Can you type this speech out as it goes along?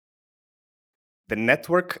The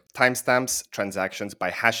network timestamps transactions by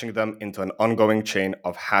hashing them into an ongoing chain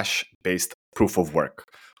of hash-based proof of work,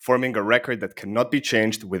 forming a record that cannot be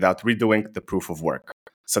changed without redoing the proof of work.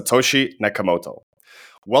 Satoshi Nakamoto.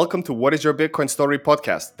 Welcome to What is Your Bitcoin Story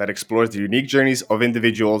podcast that explores the unique journeys of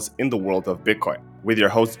individuals in the world of Bitcoin, with your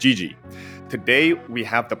host Gigi. Today, we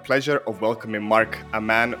have the pleasure of welcoming Marc, a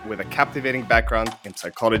man with a captivating background in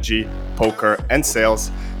psychology, poker, and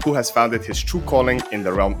sales, who has founded his true calling in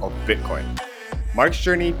the realm of Bitcoin. Marc's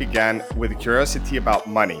journey began with a curiosity about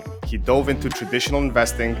money. He dove into traditional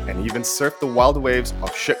investing and even surfed the wild waves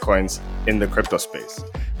of shitcoins in the crypto space.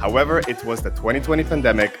 However, it was the 2020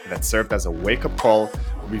 pandemic that served as a wake-up call,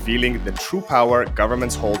 revealing the true power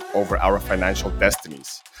governments hold over our financial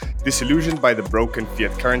destinies. Disillusioned by the broken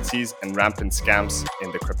fiat currencies and rampant scams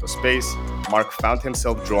in the crypto space, Marc found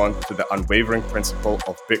himself drawn to the unwavering principle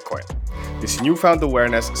of Bitcoin. This newfound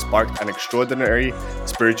awareness sparked an extraordinary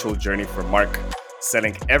spiritual journey for Marc,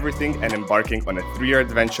 selling everything and embarking on a 3-year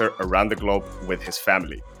adventure around the globe with his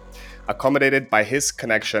family, accommodated by his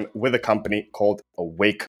connection with a company called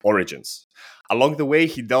Awake Origins. Along the way,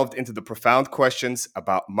 he delved into the profound questions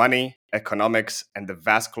about money, economics, and the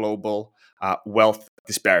vast global wealth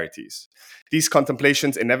disparities. These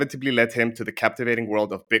contemplations inevitably led him to the captivating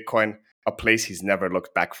world of Bitcoin, a place he's never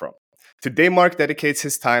looked back from. Today, Marc dedicates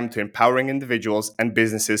his time to empowering individuals and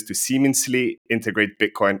businesses to seamlessly integrate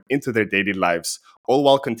Bitcoin into their daily lives, all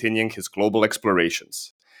while continuing his global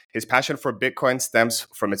explorations. His passion for Bitcoin stems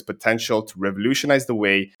from its potential to revolutionize the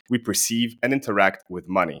way we perceive and interact with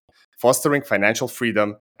money, fostering financial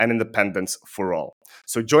freedom and independence for all.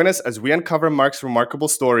 So join us as we uncover Marc's remarkable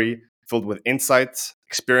story, filled with insights,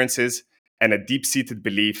 experiences, and a deep-seated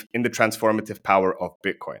belief in the transformative power of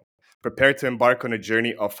Bitcoin. Prepare to embark on a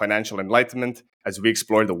journey of financial enlightenment as we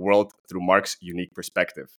explore the world through Marc's unique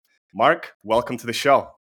perspective. Marc, welcome to the show.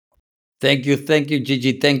 Thank you,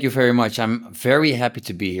 Gigi. Thank you very much. I'm very happy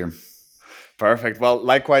to be here. Perfect. Well,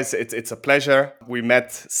 likewise, it's a pleasure. We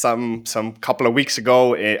met some couple of weeks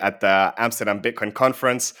ago at the Amsterdam Bitcoin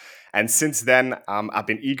conference, and since then, I've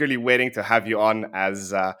been eagerly waiting to have you on.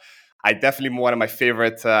 As I definitely, one of my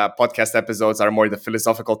favorite podcast episodes are more the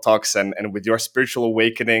philosophical talks, and with your spiritual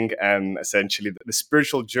awakening and essentially the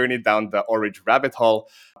spiritual journey down the orange rabbit hole.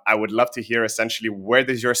 I would love to hear essentially, where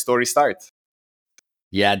does your story start?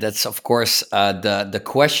 Yeah, that's of course the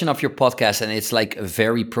question of your podcast, and it's like a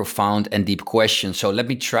very profound and deep question. So let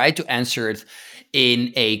me try to answer it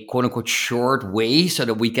in a quote unquote short way so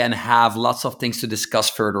that we can have lots of things to discuss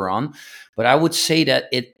further on. But I would say that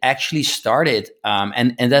it actually started,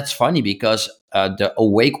 and that's funny because the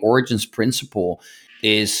Awake Origins principle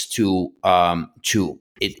is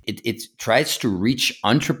it tries to reach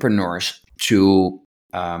entrepreneurs to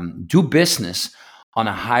do business on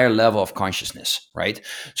a higher level of consciousness, right?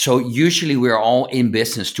 So usually we're all in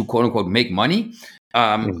business to quote unquote make money,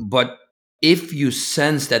 but if you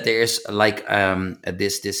sense that there is like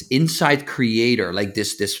this inside creator, like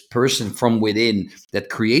this person from within that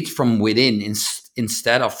creates from within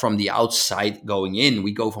instead of from the outside going in,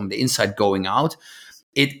 we go from the inside going out.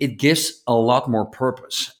 It gives a lot more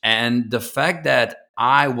purpose. And the fact that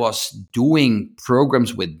I was doing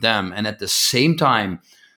programs with them and at the same time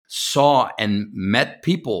saw and met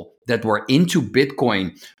people that were into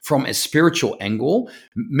Bitcoin from a spiritual angle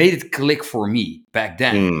made it click for me back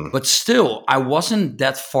then. But still, I wasn't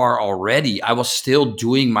that far already. I was still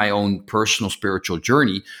doing my own personal spiritual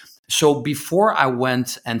journey. So before I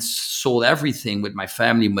went and sold everything with my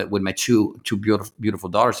family, with my two beautiful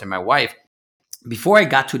daughters and my wife, before I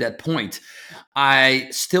got to that point, I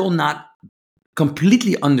still not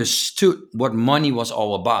completely understood what money was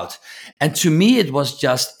all about. And to me, it was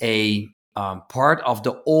just a part of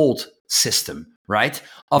the old system, right?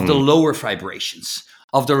 Of the lower vibrations,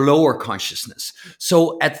 of the lower consciousness.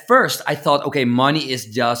 So at first I thought, okay, money is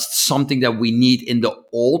just something that we need in the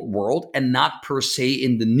old world and not per se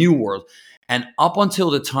in the new world. And up until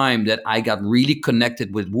the time that I got really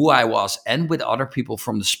connected with who I was and with other people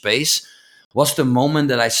from the space was the moment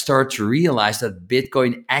that I started to realize that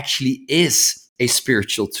Bitcoin actually is a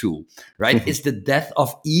spiritual tool, right? It's the death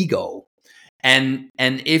of ego. And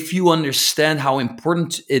if you understand how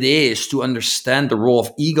important it is to understand the role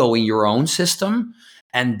of ego in your own system,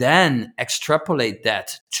 and then extrapolate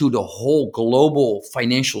that to the whole global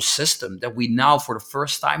financial system, that we now, for the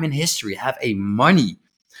first time in history, have a money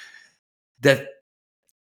that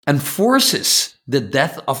enforces the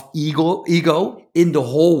death of ego in the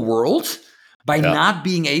whole world by not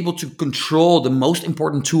being able to control the most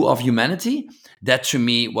important tool of humanity. That to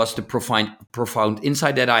me was the profound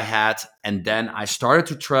insight that I had. And then I started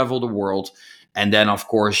to travel the world, And then, of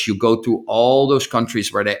course, you go through all those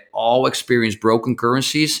countries where they all experience broken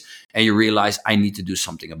currencies, and you realize I need to do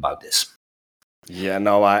something about this. Yeah,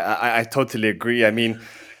 no, I totally agree. I mean,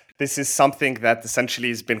 this is something that essentially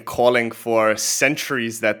has been calling for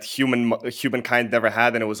centuries that humankind never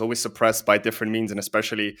had, and it was always suppressed by different means, and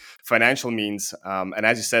especially financial means. And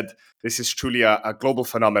as you said, this is truly a global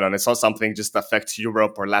phenomenon. It's not something just affects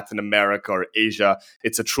Europe or Latin America or Asia.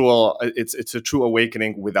 It's a true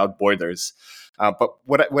awakening without borders. But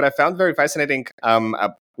what I found very fascinating,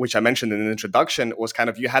 which I mentioned in the introduction, was kind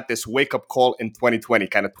of you had this wake up call in 2020.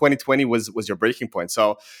 Kind of 2020 was your breaking point.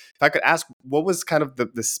 So if I could ask, what was kind of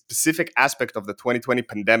the specific aspect of the 2020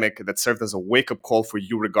 pandemic that served as a wake up call for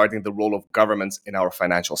you regarding the role of governments in our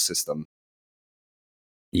financial system?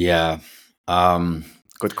 Yeah.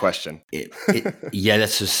 Good question. Yeah,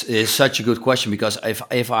 is such a good question, because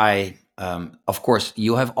if I of course,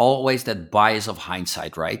 you have always that bias of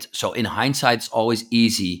hindsight, right? So in hindsight, it's always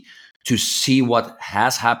easy to see what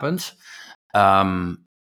has happened. Um,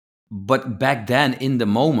 but back then, in the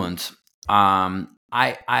moment,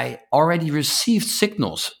 I already received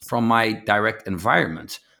signals from my direct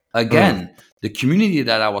environment. Mm, Again, the community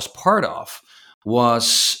that I was part of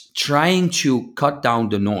was trying to cut down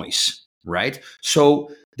the noise, right?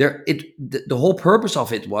 So the whole purpose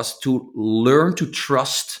of it was to learn to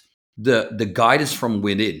trust the guidance from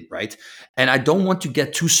within, right? And I don't want to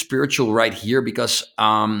get too spiritual right here, because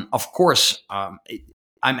of course,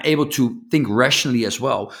 I'm able to think rationally as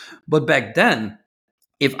well. But back then,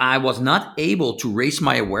 if I was not able to raise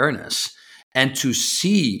my awareness and to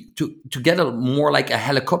see, to get a more like a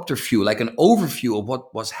helicopter view, like an overview of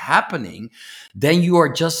what was happening, then you are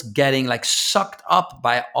just getting like sucked up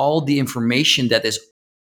by all the information that is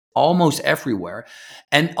almost everywhere.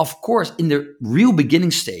 And of course, in the real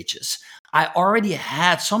beginning stages, I already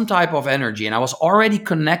had some type of energy, and I was already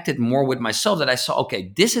connected more with myself, that I saw,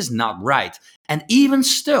 okay, this is not right. And even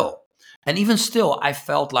still, I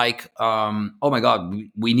felt like, oh my God,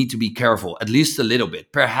 we need to be careful, at least a little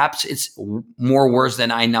bit. Perhaps it's more worse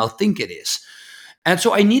than I now think it is. And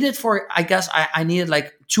so I guess I needed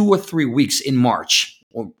like 2 or 3 weeks in March,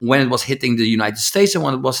 when it was hitting the United States, and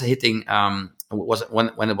when it was hitting,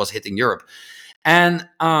 when it was hitting Europe. And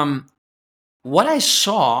what I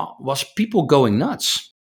saw was people going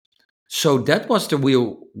nuts. So that was the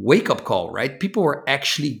real wake up call, right? People were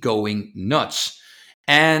actually going nuts.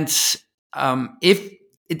 And if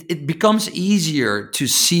it becomes easier to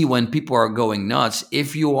see when people are going nuts,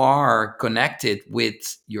 if you are connected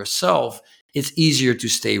with yourself, it's easier to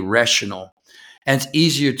stay rational. And it's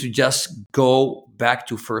easier to just go back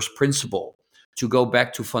to first principle, to go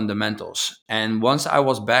back to fundamentals. And once I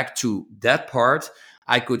was back to that part,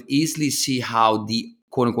 I could easily see how the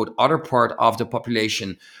quote unquote other part of the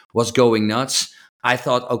population was going nuts. I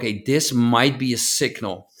thought, okay, this might be a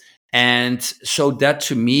signal. And so that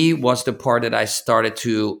to me was the part that I started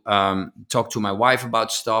to talk to my wife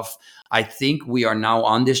about stuff. I think we are now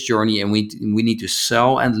on this journey, and we need to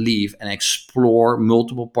sell and leave and explore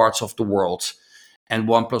multiple parts of the world. And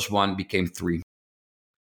 1 plus 1 became 3.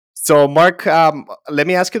 So, Mark, let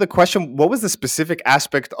me ask you the question. What was the specific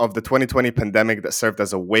aspect of the 2020 pandemic that served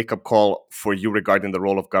as a wake up call for you regarding the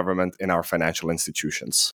role of government in our financial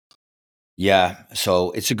institutions? Yeah,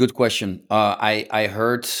 so it's a good question. I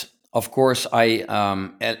heard, of course, like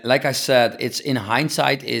I said, it's in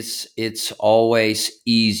hindsight, it's always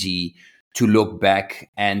easy to look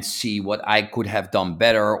back and see what I could have done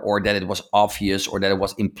better, or that it was obvious, or that it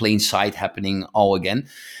was in plain sight happening all again.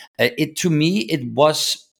 It to me, it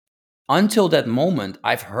was. Until that moment,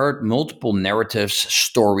 I've heard multiple narratives,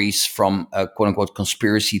 stories from quote unquote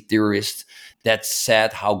conspiracy theorists that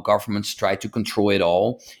said how governments try to control it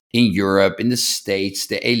all in Europe, in the States,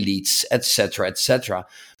 the elites, etc., etc.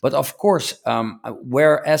 But of course,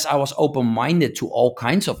 whereas I was open minded to all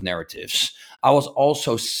kinds of narratives, I was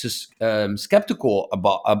also skeptical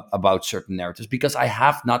about certain narratives, because I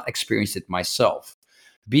have not experienced it myself.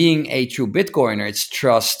 Being a true Bitcoiner, it's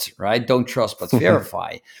trust, right? Don't trust, but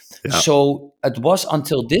verify. Yeah. So it was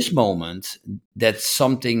until this moment that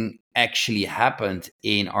something actually happened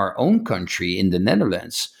in our own country, in the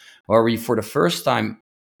Netherlands, where we for the first time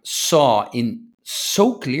saw in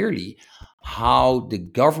so clearly how the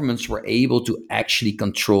governments were able to actually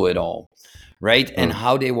control it all, right? And Mm.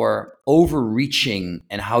 how they were overreaching,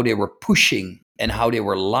 and how they were pushing, and how they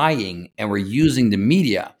were lying, and were using the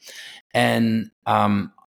media. And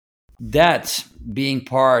that being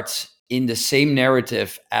part in the same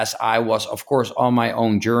narrative as I was, of course, on my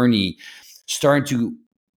own journey, starting to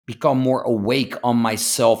become more awake on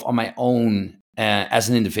myself, on my own as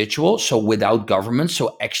an individual, so without government.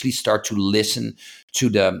 So actually start to listen to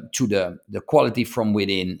the quality from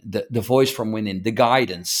within, the voice from within, the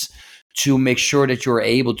guidance, to make sure that you're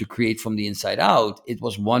able to create from the inside out. It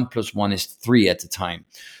was 1 + 1 = 3 at the time.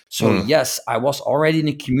 So Mm. yes, I was already in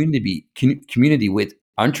a community with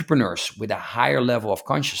entrepreneurs with a higher level of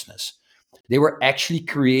consciousness. They were actually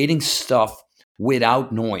creating stuff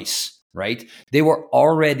without noise, right? They were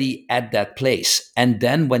already at that place. And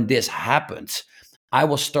then when this happened, I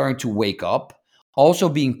was starting to wake up, also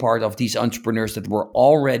being part of these entrepreneurs that were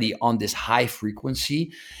already on this high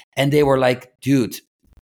frequency. And they were like, dude,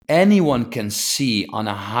 anyone can see on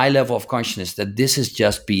a high level of consciousness that this is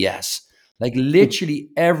just BS. Like literally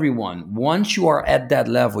everyone, once you are at that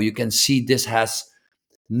level, you can see this has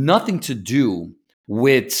nothing to do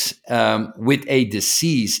with a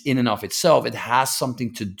disease in and of itself. It has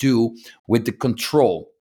something to do with the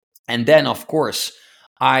control. And then, of course,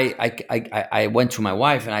 I went to my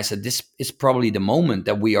wife and I said, this is probably the moment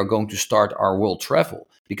that we are going to start our world travel,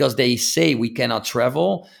 because they say we cannot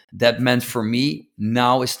travel. That meant for me,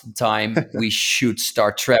 now is the time we should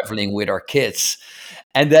start traveling with our kids.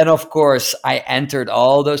 And then, of course, I entered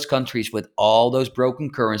all those countries with all those broken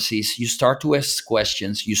currencies. You start to ask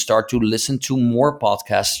questions. You start to listen to more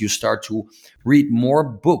podcasts. You start to read more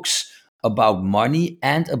books about money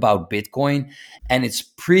and about Bitcoin. And it's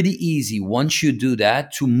pretty easy once you do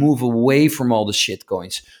that to move away from all the shit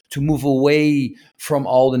coins, to move away from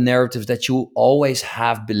all the narratives that you always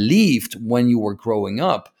have believed when you were growing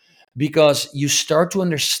up, because you start to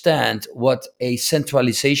understand what a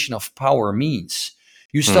centralization of power means.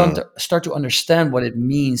 You Mm. start to understand what it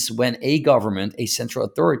means when a government, a central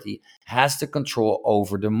authority, has the control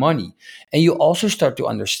over the money. And you also start to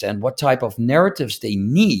understand what type of narratives they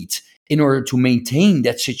need in order to maintain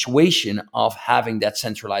that situation of having that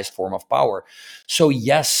centralized form of power. So,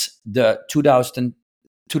 yes, the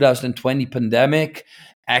 2020 pandemic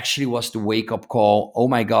actually was the wake up call. Oh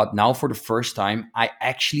my God, now for the first time, I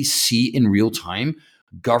actually see in real time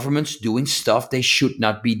governments doing stuff they should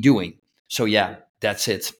not be doing. So, yeah, that's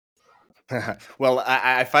it. Well,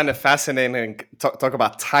 I find it fascinating talk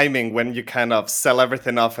about timing when you kind of sell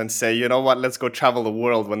everything off and say, you know what, let's go travel the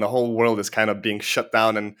world when the whole world is kind of being shut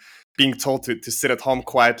down and being told to sit at home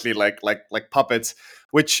quietly like puppets,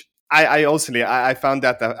 which I found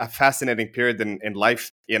that a fascinating period in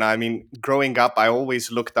life. You know, I mean, growing up, I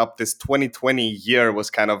always looked up this 2020 year was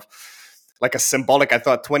kind of like a symbolic. I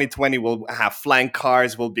thought 2020 will have flying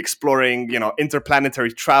cars, we'll be exploring, you know,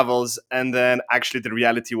 interplanetary travels, and then actually the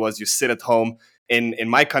reality was you sit at home. In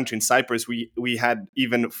my country, in Cyprus, we had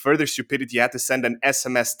even further stupidity. You had to send an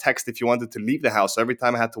SMS text if you wanted to leave the house. So every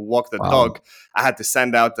time I had to walk the Wow. dog, I had to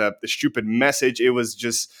send out the stupid message. It was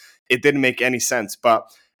just, it didn't make any sense. But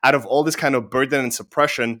out of all this kind of burden and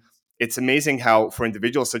suppression, it's amazing how for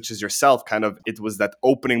individuals such as yourself, kind of it was that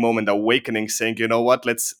opening moment, awakening, saying, you know what,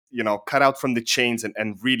 let's, you know, cut out from the chains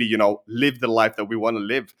and really, you know, live the life that we want to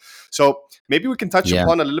live. So maybe we can touch Yeah.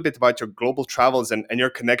 upon a little bit about your global travels and your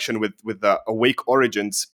connection with the Awake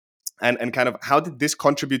Origins, and kind of how did this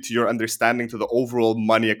contribute to your understanding to the overall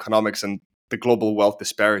money economics and the global wealth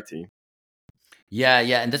disparity? Yeah,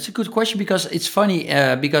 and that's a good question, because it's funny,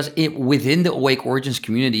 because within the Awake Origins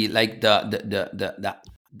community, like the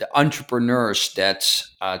entrepreneurs that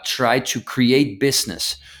try to create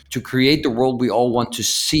business, to create the world we all want to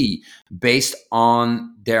see based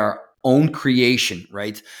on their own creation,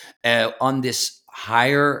 right? On this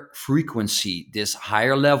higher frequency, this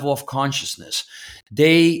higher level of consciousness,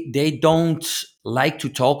 they don't like to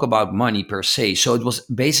talk about money per se. So it was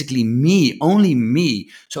basically me, only me.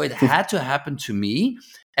 So it had to happen to me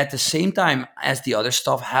at the same time as the other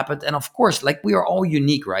stuff happened. And of course, like, we are all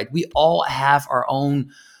unique, right? We all have our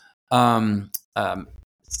own um, um,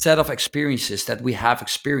 set of experiences that we have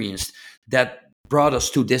experienced that brought us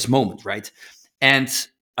to this moment, right? And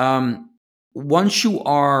um, once you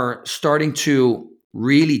are starting to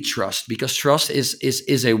really trust, because trust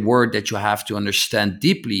is a word that you have to understand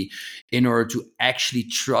deeply in order to actually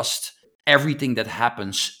trust everything that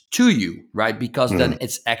happens to you, right? Because then Mm.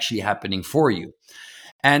 it's actually happening for you.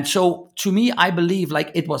 And so, to me, I believe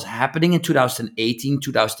like it was happening in 2018,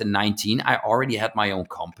 2019. I already had my own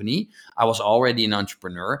company. I was already an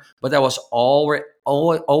entrepreneur, but I was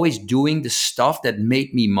always doing the stuff that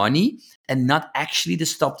made me money and not actually the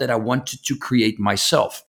stuff that I wanted to create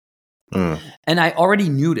myself. Mm. And I already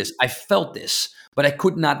knew this. I felt this, but I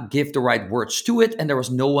could not give the right words to it. And there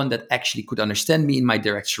was no one that actually could understand me in my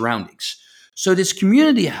direct surroundings. So this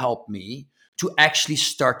community helped me to actually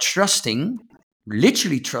start trusting,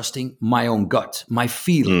 literally trusting my own gut, my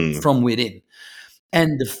feeling Mm. from within.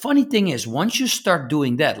 And the funny thing is, once you start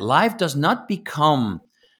doing that, life does not become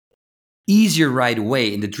easier right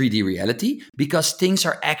away in the 3D reality, because things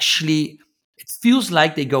are actually, it feels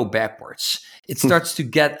like they go backwards. It starts to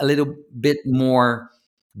get a little bit more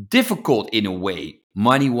difficult in a way,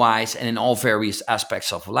 money wise, and in all various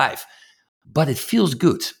aspects of life. But it feels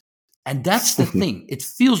good. And that's the thing. It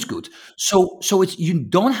feels good. So it's, you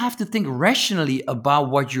don't have to think rationally about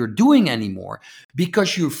what you're doing anymore,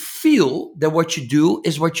 because you feel that what you do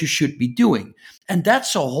is what you should be doing. And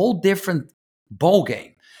that's a whole different ball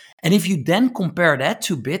game. And if you then compare that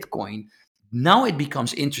to Bitcoin, now it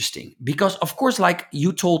becomes interesting, because of course, like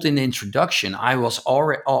you told in the introduction, I was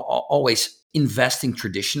always investing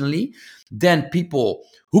traditionally. Then people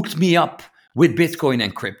hooked me up with Bitcoin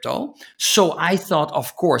and crypto. So I thought,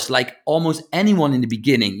 of course, like almost anyone in the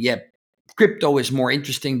beginning, yeah, crypto is more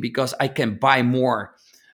interesting because I can buy more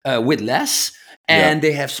with less, Yeah. and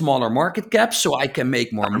they have smaller market caps, so I can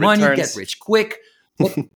make more money, get Returns. rich quick.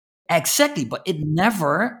 But exactly, but it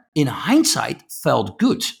never, in hindsight, felt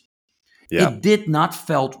good. Yeah. It did not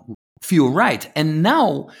feel right. And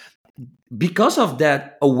now, because of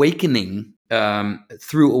that awakening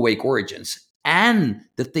through Awake Origins and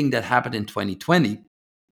the thing that happened in 2020,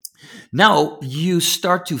 now you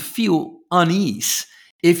start to feel unease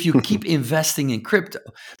if you keep investing in crypto,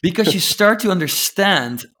 because you start to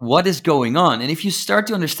understand what is going on. And if you start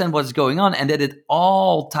to understand what is going on, and that it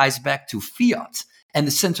all ties back to fiat and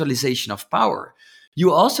the centralization of power,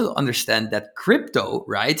 you also understand that crypto,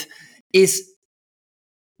 right, is,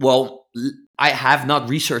 well, I have not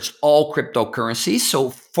researched all cryptocurrencies.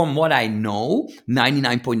 So, from what I know,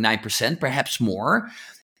 99.9%, perhaps more,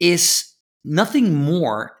 is nothing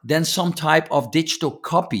more than some type of digital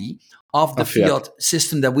copy of the Of fiat. fiat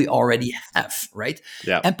system that we already have, right?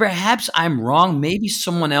 Yeah. And perhaps I'm wrong. Maybe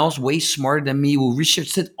someone else way smarter than me who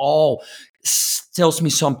researched it all tells me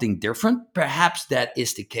something different. Perhaps that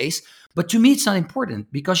is the case. But to me, it's not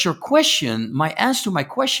important, because your question, my answer to my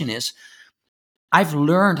question is, I've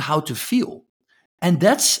learned how to feel. And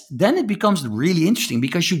that's, then it becomes really interesting,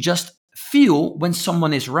 because you just feel when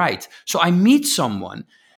someone is right. So I meet someone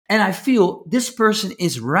and I feel this person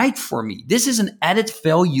is right for me. This is an added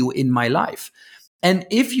value in my life. And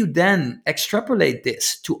if you then extrapolate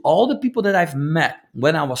this to all the people that I've met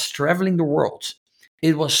when I was traveling the world,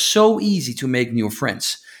 it was so easy to make new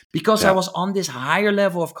friends, because I Yeah. was on this higher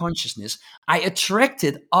level of consciousness. I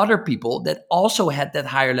attracted other people that also had that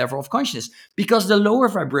higher level of consciousness, because the lower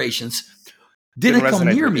vibrations Didn't didn't come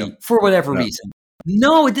resonate near with you. me for whatever No. reason.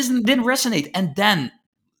 No, it didn't resonate. And then,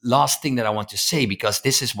 last thing that I want to say, because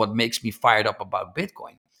this is what makes me fired up about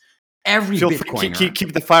Bitcoin. Every Feel free. Bitcoiner,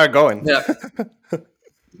 Keep the fire going. yeah,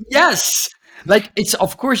 yes, like, it's,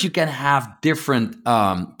 of course, you can have different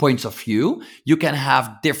points of view. You can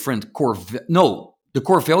have different no, the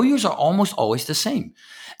core values are almost always the same.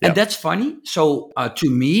 And Yeah. that's funny. So to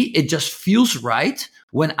me, it just feels right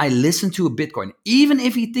when I listen to a Bitcoin, even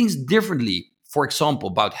if he thinks differently, for example,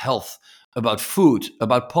 about health, about food,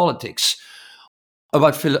 about politics,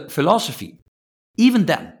 about philosophy, even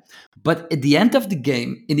then. But at the end of the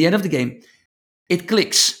game, in the end of the game, it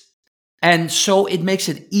clicks. And so it makes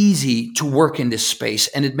it easy to work in this space,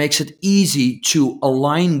 and it makes it easy to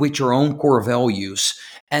align with your own core values.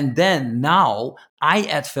 And then now I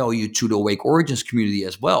add value to the Awake Origins community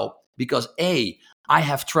as well, because I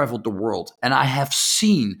have traveled the world and I have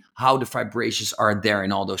seen how the vibrations are there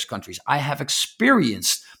in all those countries. I have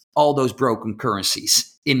experienced all those broken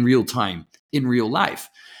currencies in real time, in real life.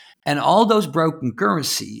 And all those broken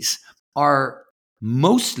currencies are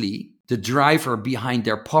mostly the driver behind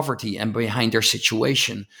their poverty and behind their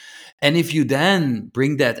situation. And if you then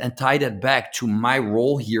bring that and tie that back to my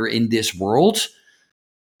role here in this world,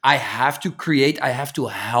 I have to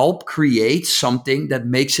help create something that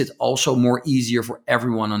makes it also more easier for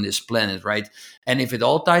everyone on this planet, right? And if it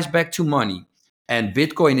all ties back to money, and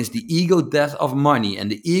Bitcoin is the ego death of money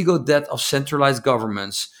and the ego death of centralized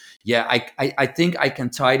governments, yeah, I think I can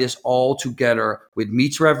tie this all together with me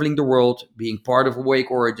traveling the world, being part of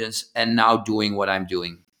Awake Origins, and now doing what I'm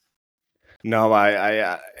doing. No,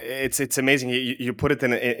 it's amazing. You put it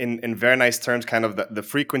in very nice terms, kind of the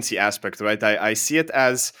frequency aspect, right? I see it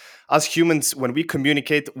as us humans, when we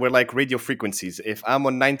communicate, we're like radio frequencies. If I'm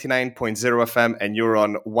on 99.0 FM and you're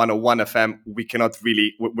on 101 FM, we cannot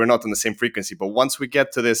really, we're not on the same frequency. But once we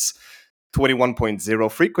get to this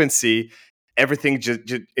 21.0 frequency, everything just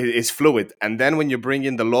is fluid. And then when you bring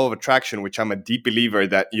in the law of attraction, which I'm a deep believer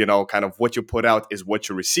that, kind of what you put out is what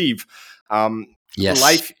you receive. Yes.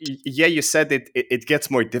 Life, yeah, you said it gets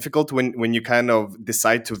more difficult when you kind of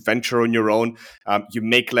decide to venture on your own. You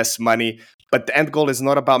make less money. But the end goal is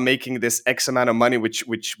not about making this X amount of money,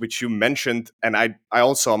 which you mentioned. And I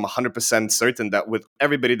also am 100% certain that with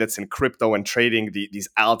everybody that's in crypto and trading these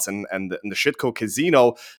alts and the shitco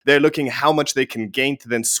casino, they're looking how much they can gain to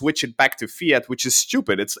then switch it back to fiat, which is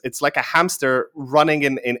stupid. It's like a hamster running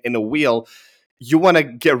in a wheel. You want to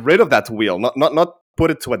get rid of that wheel, not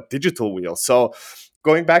put it to a digital wheel. So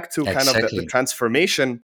going back to kind of the Exactly.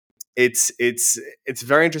 transformation, it's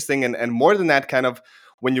very interesting, and more than that, kind of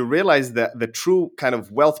when you realize that the true kind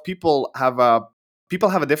of wealth, people have a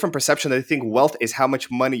different perception. They think wealth is how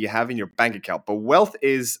much money you have in your bank account, but wealth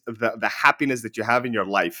is the happiness that you have in your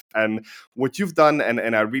life. And what you've done,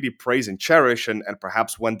 and I really praise and cherish, and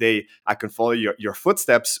perhaps one day I can follow your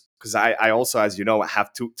footsteps, because I also, as you know,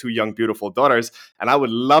 have two young beautiful daughters, and I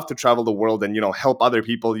would love to travel the world and help other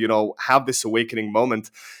people have this awakening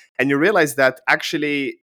moment. And you realize that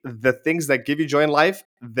actually the things that give you joy in life,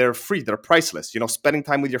 they're free, they're priceless. Spending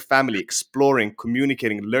time with your family, exploring,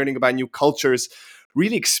 communicating, learning about new cultures,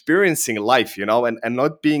 really experiencing life, and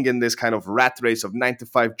not being in this kind of rat race of 9 to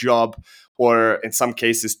 5 job, or in some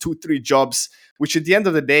cases 2 3 jobs, which at the end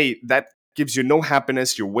of the day, that gives you no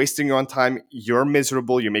happiness. You're wasting your own time, you're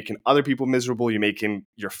miserable, you're making other people miserable, you're making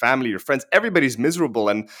your family, your friends, everybody's miserable.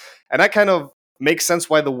 And that kind of makes sense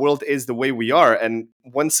why the world is the way we are. And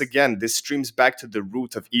once again, this streams back to the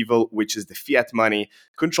root of evil, which is the fiat money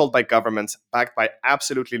controlled by governments, backed by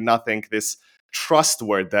absolutely nothing. This trust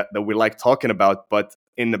word that we like talking about, but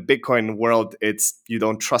in the Bitcoin world, it's you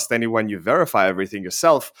don't trust anyone, you verify everything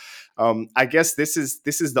yourself. I guess this is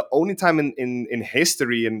the only time in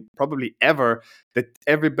history, and probably ever, that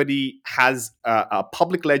everybody has a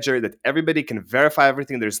public ledger, that everybody can verify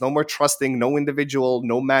everything. There's no more trusting, no individual,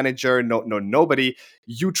 no manager, no nobody.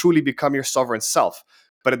 You truly become your sovereign self.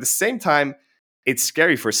 But at the same time, it's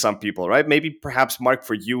scary for some people, right? Maybe perhaps, Mark,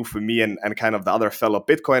 for you, for me, and kind of the other fellow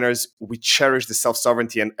Bitcoiners, we cherish the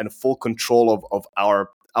self-sovereignty and full control of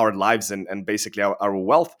our lives and basically our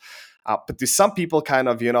wealth. But to some people, kind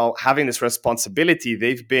of, having this responsibility,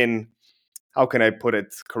 they've been, how can I put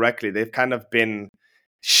it correctly? They've kind of been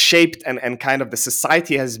shaped, and kind of the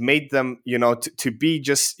society has made them, to be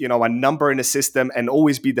just, a number in a system and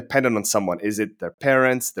always be dependent on someone. Is it their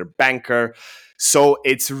parents, their banker? So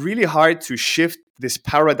it's really hard to shift this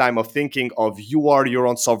paradigm of thinking of you are your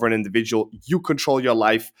own sovereign individual, you control your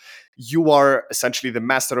life, you are essentially the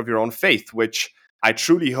master of your own faith, which I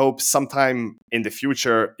truly hope sometime in the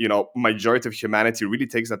future, majority of humanity really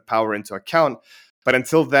takes that power into account. But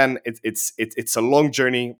until then, it's a long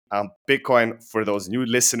journey. Bitcoin, for those new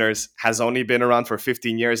listeners, has only been around for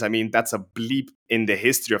 15 years. I mean, that's a bleep in the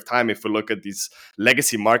history of time. If we look at these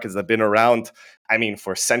legacy markets that have been around, I mean,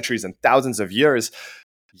 for centuries and thousands of years.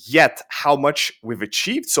 Yet, how much we've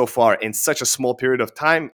achieved so far in such a small period of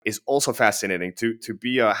time is also fascinating. To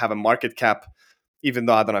be have a market cap, even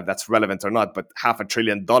though I don't know if that's relevant or not, but $500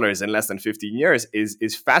 billion in less than 15 years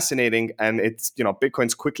is fascinating. And it's,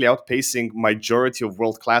 Bitcoin's quickly outpacing majority of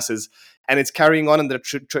world classes, and it's carrying on in the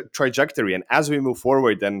trajectory. And as we move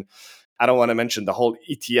forward, and I don't want to mention the whole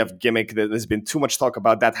ETF gimmick, that there's been too much talk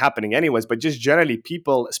about that happening anyways, but just generally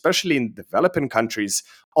people, especially in developing countries,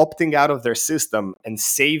 opting out of their system and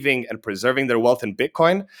saving and preserving their wealth in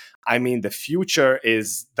Bitcoin. I mean, the future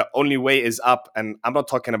is, the only way is up. And I'm not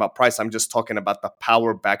talking about price, I'm just talking about the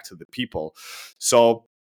power back to the people. So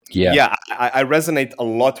Yeah. yeah, I resonate a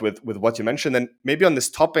lot with what you mentioned. And maybe on this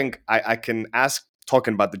topic, I can ask,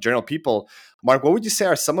 talking about the general people, Mark, what would you say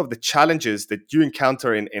are some of the challenges that you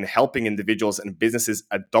encounter in helping individuals and businesses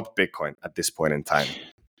adopt Bitcoin at this point in time?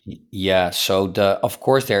 Yeah, so of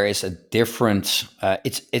course there is a different.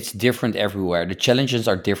 It's different everywhere. The challenges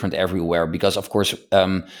are different everywhere because, of course,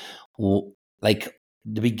 like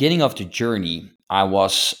the beginning of the journey, I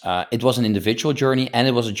was. It was an individual journey, and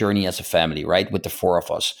it was a journey as a family, right, with the four of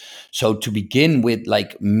us. So to begin with,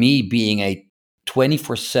 like me being a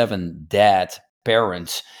 24/7 dad,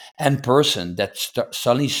 parent, and person that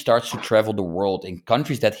suddenly starts to travel the world in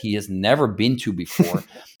countries that he has never been to before,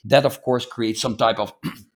 that of course creates some type of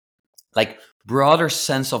like broader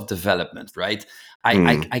sense of development, right?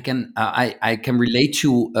 Mm. I can relate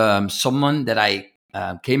to someone that I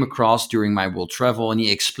came across during my world travel, and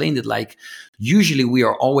he explained it like usually we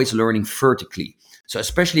are always learning vertically. So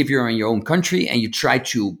especially if you're in your own country and you try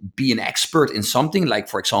to be an expert in something, like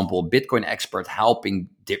for example, a Bitcoin expert helping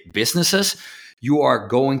businesses, you are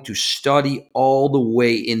going to study all the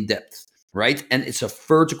way in depth, right? And it's a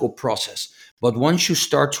vertical process. But once you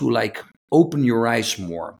start to like open your eyes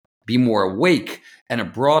more, be more awake and a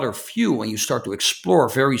broader view, and you start to explore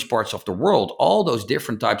various parts of the world, all those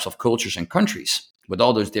different types of cultures and countries with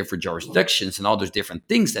all those different jurisdictions and all those different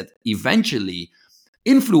things that eventually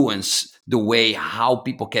influence the way how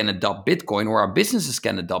people can adopt Bitcoin or our businesses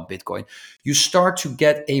can adopt Bitcoin, you start to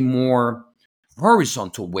get a more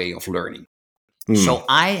horizontal way of learning. So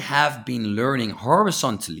I have been learning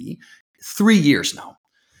horizontally 3 years now.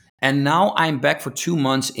 And now I'm back for 2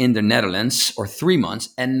 months in the Netherlands, or 3 months.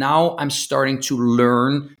 And now I'm starting to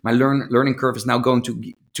learn. My learning curve is now going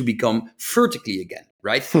to become vertically again,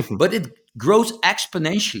 right? But it grows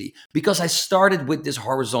exponentially because I started with this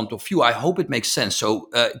horizontal view. I hope it makes sense. So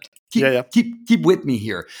keep with me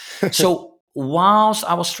here. So whilst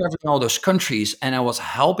I was traveling all those countries and I was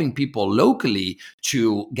helping people locally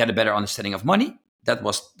to get a better understanding of money, that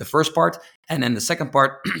was the first part. And then the second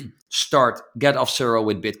part, get off zero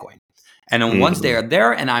with Bitcoin. And then once they are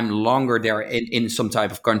there and I'm longer there in some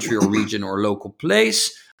type of country or region or local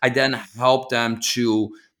place, I then help them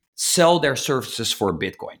to sell their services for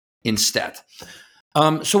Bitcoin instead.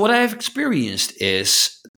 So what I have experienced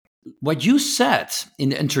is what you said in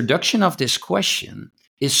the introduction of this question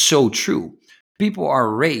is so true. People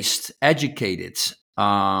are raised, educated,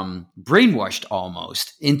 brainwashed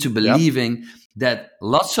almost into believing that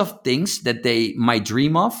lots of things that they might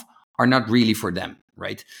dream of are not really for them,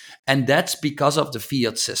 right? And that's because of the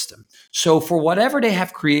fiat system. So for whatever they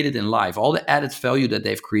have created in life, all the added value that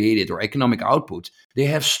they've created or economic output, they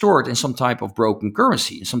have stored in some type of broken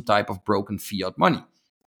currency, in some type of broken fiat money.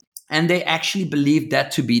 And they actually believe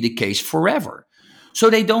that to be the case forever. So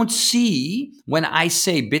they don't see, when I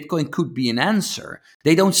say Bitcoin could be an answer,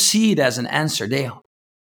 they don't see it as an answer. They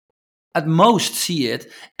at most see it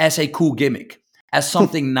as a cool gimmick, as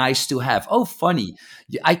something nice to have. Oh, funny!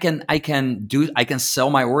 I can sell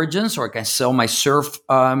my origins, or I can sell my surf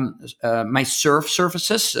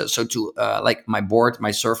services. So to like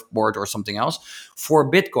my surfboard or something else for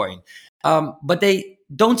Bitcoin. But they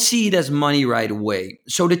don't see it as money right away.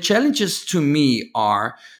 So the challenges to me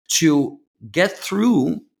are to get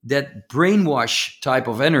through that brainwash type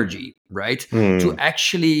of energy, right? To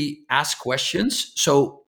actually ask questions.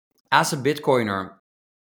 So as a Bitcoiner,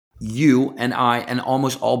 you and I and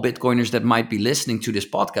almost all Bitcoiners that might be listening to this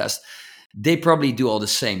podcast, they probably do all the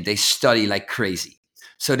same. They study like crazy.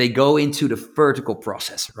 So they go into the vertical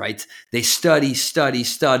process, right? They study.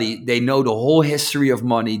 They know the whole history of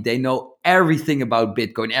money. They know everything about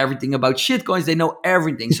Bitcoin, everything about shitcoins. They know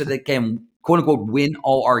everything so they can, quote unquote, win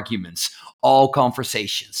all arguments, all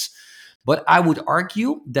conversations. But I would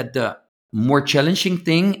argue that the more challenging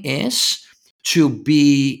thing is to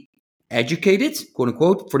be educated, quote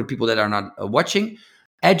unquote, for the people that are not watching,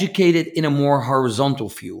 educated in a more horizontal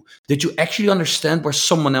view, that you actually understand where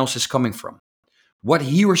someone else is coming from, what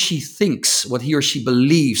he or she thinks, what he or she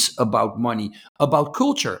believes about money, about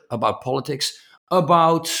culture, about politics,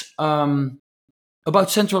 about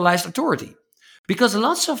centralized authority. Because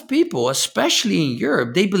lots of people, especially in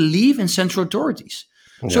Europe, they believe in central authorities.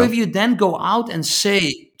 So if you then go out and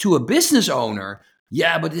say to a business owner,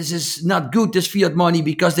 yeah, but this is not good, this fiat money,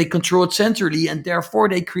 because they control it centrally and therefore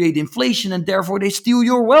they create inflation and therefore they steal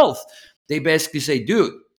your wealth. They basically say,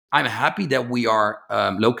 dude, I'm happy that we are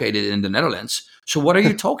located in the Netherlands. So what are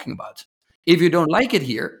you talking about? If you don't like it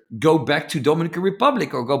here, go back to Dominican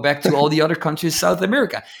Republic or go back to all the other countries in South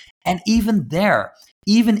America. And even there,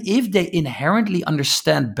 even if they inherently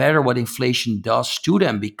understand better what inflation does to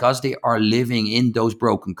them because they are living in those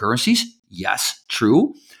broken currencies, yes,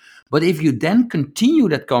 true. But if you then continue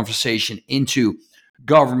that conversation into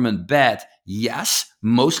government bad, yes,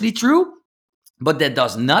 mostly true. But that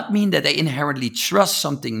does not mean that they inherently trust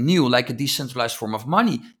something new, like a decentralized form of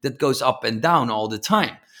money that goes up and down all the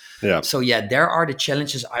time. So yeah, there are the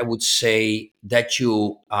challenges, I would say, that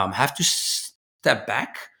you have to step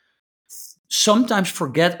back, sometimes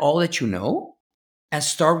forget all that you know, and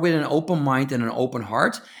start with an open mind and an open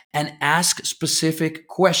heart and ask specific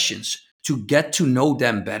questions to get to know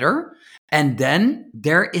them better. And then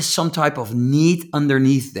there is some type of need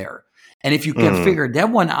underneath there. And if you can figure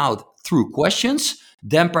that one out through questions,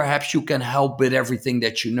 then perhaps you can help with everything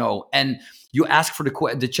that you know. And you ask for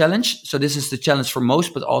the challenge. So this is the challenge for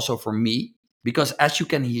most, but also for me, because as you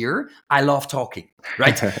can hear, I love talking,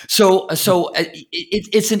 right? So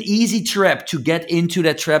it's an easy trap to get into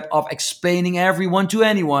that trap of explaining everyone to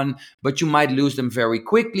anyone, but you might lose them very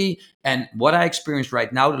quickly. And what I experienced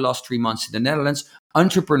right now, the last 3 months in the Netherlands,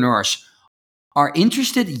 entrepreneurs are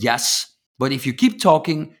interested, yes, but if you keep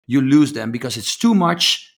talking, you lose them because it's too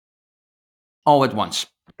much all at once.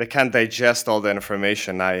 They can't digest all the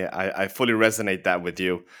information. I fully resonate that with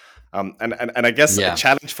you. And I guess a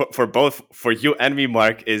challenge for both for you and me,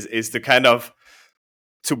 Mark, is to kind of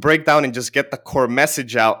to break down and just get the core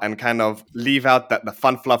message out and kind of leave out the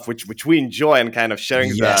fun fluff which we enjoy and kind of sharing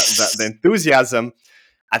the enthusiasm.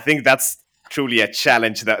 I think that's truly a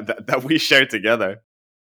challenge that we share together.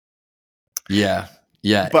 Yeah.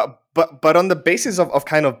 Yeah. But on the basis of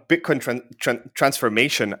kind of Bitcoin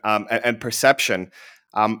transformation and perception,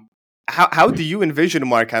 um, how do you envision,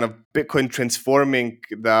 Mark, kind of Bitcoin transforming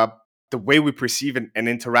the way we perceive and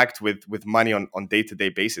interact with money on day-to-day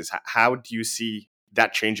basis? How do you see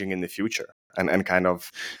that changing in the future? And kind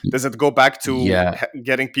of, does it go back to Yeah.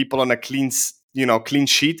 getting people on a clean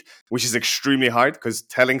sheet, which is extremely hard, because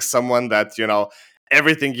telling someone that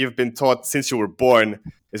everything you've been taught since you were born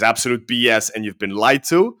is absolute BS and you've been lied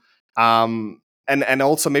to. And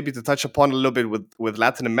also maybe to touch upon a little bit with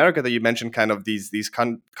Latin America, that you mentioned, kind of these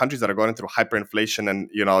countries that are going through hyperinflation, and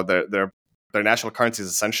their national currency is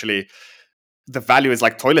essentially, the value is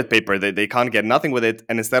like toilet paper. They can't get nothing with it,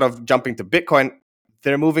 and instead of jumping to Bitcoin,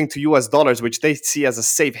 they're moving to US dollars, which they see as a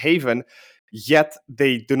safe haven. Yet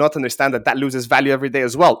they do not understand that loses value every day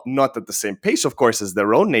as well. Not at the same pace, of course, as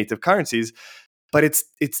their own native currencies, but it's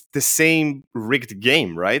the same rigged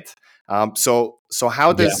game, right? So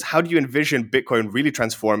how Yeah. do you envision Bitcoin really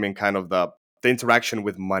transforming kind of the interaction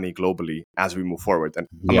with money globally as we move forward? And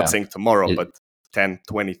I'm not Yeah. saying tomorrow, It- but 10,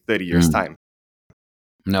 20, 30 years mm. time.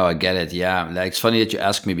 No, I get it. Yeah. Like, it's funny that you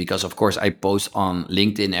ask me, because of course I post on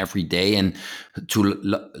LinkedIn every day, and to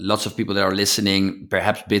lots of people that are listening,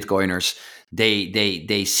 perhaps Bitcoiners, they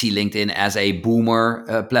see LinkedIn as a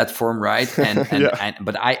boomer platform, right? Yeah.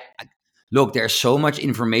 But I look, there's so much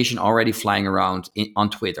information already flying around on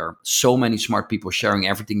Twitter, so many smart people sharing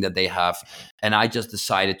everything that they have, and I just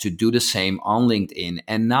decided to do the same on LinkedIn,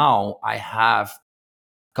 and now I have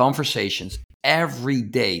conversations every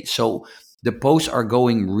day. So the posts are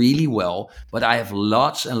going really well, but I have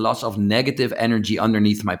lots and lots of negative energy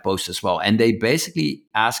underneath my post as well. And they basically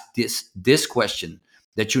ask this question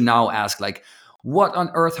that you now ask, like, what on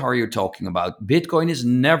earth are you talking about? Bitcoin is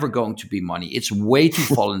never going to be money. It's way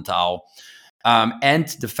too volatile. And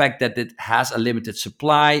the fact that it has a limited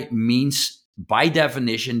supply means, by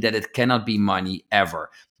definition, that it cannot be money ever.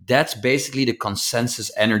 That's basically the consensus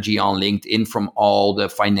energy on LinkedIn from all the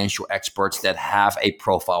financial experts that have a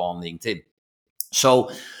profile on LinkedIn.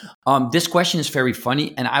 So this question is very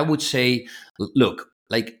funny. And I would say, look,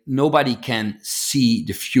 like, nobody can see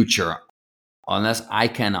the future unless I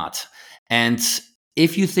cannot. And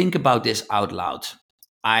if you think about this out loud,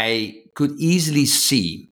 I could easily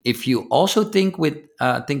see, if you also think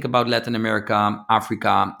about Latin America,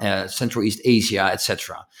 Africa, Central East Asia,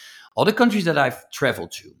 etc., all the countries that I've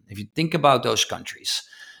traveled to, if you think about those countries,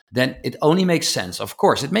 then it only makes sense. Of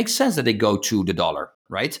course, it makes sense that they go to the dollar,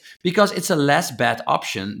 right? Because it's a less bad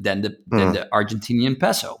option than the Argentinian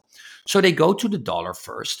peso. So they go to the dollar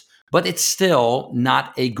first, but it's still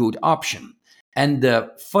not a good option. And the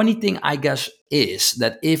funny thing, I guess, is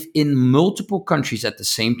that if in multiple countries at the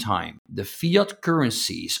same time, the fiat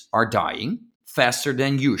currencies are dying faster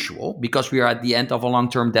than usual, because we are at the end of a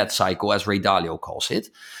long-term debt cycle, as Ray Dalio calls it,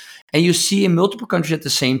 and you see in multiple countries at the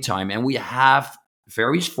same time, and we have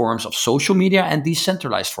various forms of social media and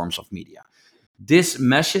decentralized forms of media, this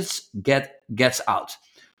message gets out.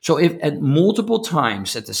 So if at multiple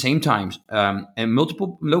times at the same time, in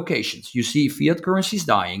multiple locations, you see fiat currencies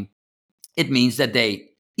dying, it means that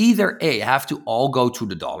they either A, have to all go to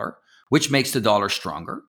the dollar, which makes the dollar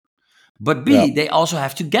stronger, but Yeah. B, they also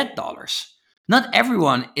have to get dollars. Not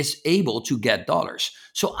everyone is able to get dollars.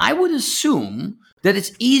 So I would assume that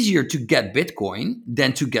it's easier to get Bitcoin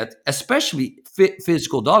than to get, especially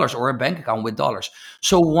physical dollars or a bank account with dollars.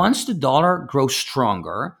 So once the dollar grows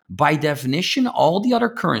stronger, by definition, all the other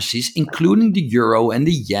currencies, including the euro and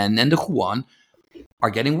the yen and the yuan,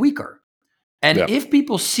 are getting weaker. And Yeah. if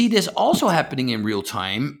people see this also happening in real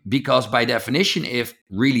time, because by definition, if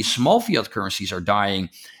really small fiat currencies are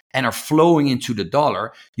dying and are flowing into the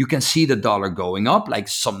dollar, you can see the dollar going up, like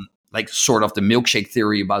sort of the milkshake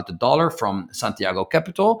theory about the dollar from Santiago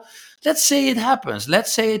Capital. Let's say it happens.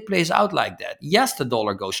 Let's say it plays out like that. Yes, the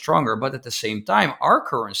dollar goes stronger, but at the same time, our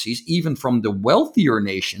currencies, even from the wealthier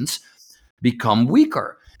nations, become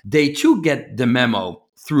weaker. They too get the memo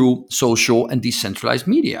through social and decentralized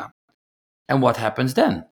media. And what happens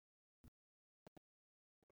then?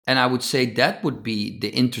 And I would say that would be the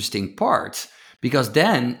interesting part, because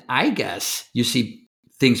then I guess you see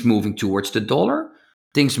things moving towards the dollar,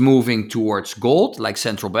 things moving towards gold, like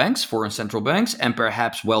central banks, foreign central banks, and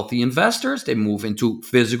perhaps wealthy investors, they move into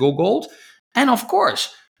physical gold. And of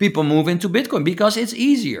course, people move into Bitcoin because it's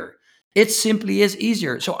easier. It simply is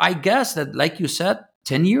easier. So I guess that, like you said,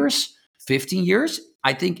 10 years, 15 years,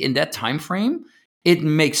 I think in that time frame, it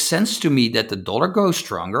makes sense to me that the dollar goes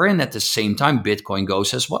stronger and at the same time Bitcoin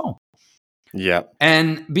goes as well. Yeah.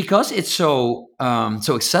 And because it's so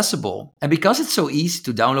accessible, and because it's so easy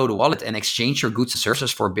to download a wallet and exchange your goods and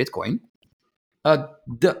services for Bitcoin,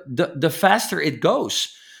 the faster it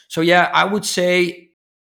goes. So yeah, I would say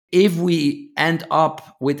if we end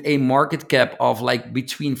up with a market cap of like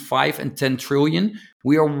between 5 and 10 trillion,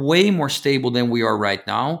 we are way more stable than we are right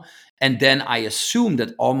now. And then I assume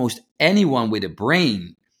that almost anyone with a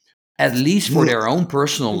brain, at least for their own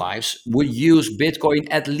personal lives, would use Bitcoin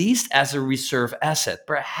at least as a reserve asset,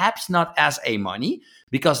 perhaps not as a money,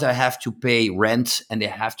 because they have to pay rent and they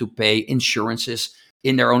have to pay insurances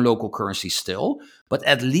in their own local currency still. But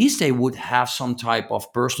at least they would have some type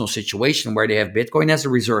of personal situation where they have Bitcoin as a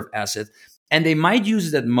reserve asset. And they might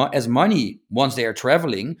use it as money once they are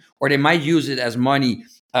traveling, or they might use it as money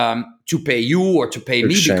to pay you or to pay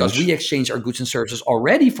me, because Exchange. we exchange our goods and services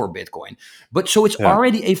already for Bitcoin. But so it's Yeah.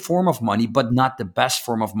 already a form of money, but not the best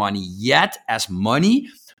form of money yet as money.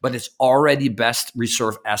 But it's already best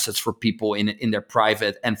reserve assets for people in their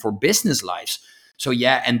private and for business lives. So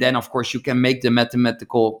yeah, and then of course you can make the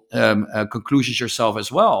mathematical conclusions yourself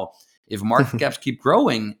as well. If market caps keep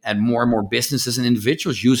growing and more businesses and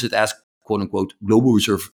individuals use it as quote unquote global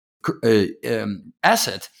reserve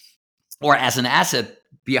asset, or as an asset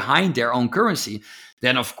behind their own currency,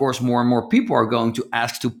 then of course more and more people are going to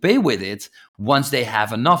ask to pay with it once they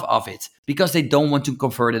have enough of it, because they don't want to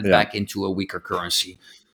convert it Yeah. back into a weaker currency.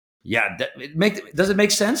 Yeah, does it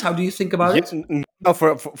make sense? How do you think about Yeah, it? no,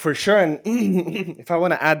 for sure. And if I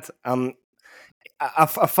want to add,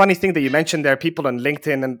 a funny thing that you mentioned, there are people on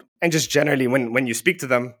LinkedIn and just generally when you speak to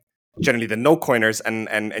them, generally the no coiners,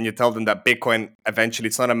 and you tell them that Bitcoin eventually,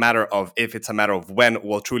 it's not a matter of if, it's a matter of when,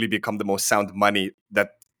 will truly become the most sound money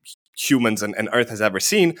that humans and Earth has ever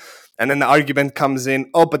seen. And then the argument comes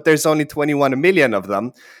in, oh, but there's only 21 million of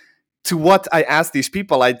them. To what I ask these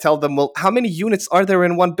people, I tell them, well, how many units are there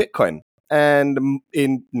in one Bitcoin? And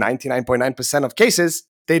in 99.9% of cases,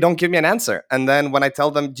 they don't give me an answer. And then when I tell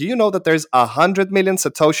them, do you know that there's 100 million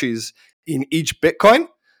Satoshis in each Bitcoin?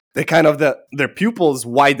 They kind of, their pupils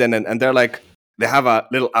widen, and they're like, they have a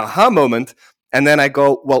little aha moment. And then I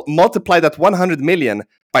go, well, multiply that 100 million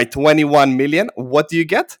by 21 million. What do you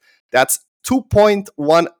get? That's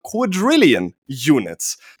 2.1 quadrillion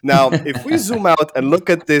units. Now, if we zoom out and look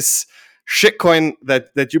at this shitcoin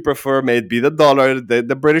that you prefer, may it be the dollar,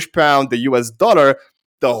 the British pound, the US dollar,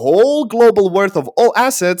 the whole global worth of all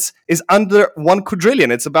assets is under 1 quadrillion.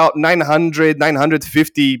 It's about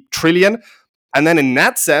 950 trillion. And then in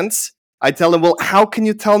that sense, I tell them, well, how can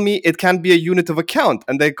you tell me it can't be a unit of account?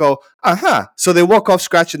 And they go, aha. So they walk off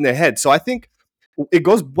scratching their head. So I think it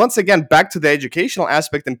goes once again back to the educational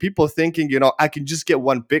aspect and people thinking, I can just get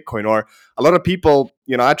one Bitcoin. Or a lot of people,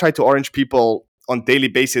 I try to orange people on daily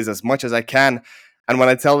basis as much as I can. And when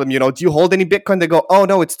I tell them, do you hold any Bitcoin? They go, oh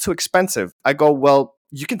no, it's too expensive. I go, well,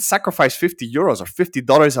 you can sacrifice 50 euros or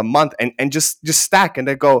 $50 a month and just stack. And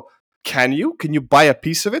they go, can you buy a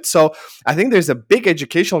piece of it? So I think there's a big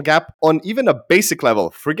educational gap on even a basic level.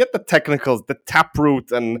 Forget the technicals, the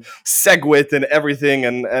taproot and SegWit and everything,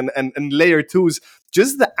 and layer twos.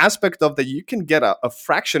 Just the aspect of that you can get a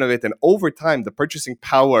fraction of it, and over time the purchasing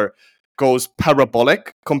power goes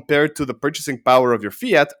parabolic compared to the purchasing power of your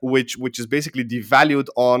fiat, which is basically devalued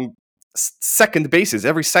on second basis.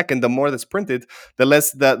 Every second, the more that's printed, the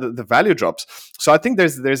less the value drops. So I think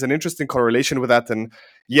there's an interesting correlation with that. And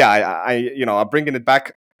yeah, I'm bringing it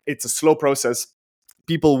back. It's a slow process.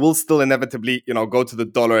 People will still inevitably, go to the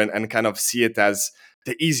dollar and kind of see it as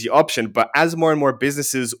the easy option. But as more and more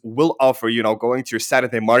businesses will offer, going to your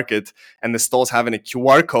Saturday market and the stalls having a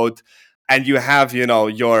QR code, and you have, your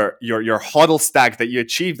hodl stack that you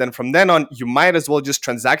achieved, and from then on, you might as well just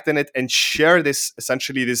transact in it and share this,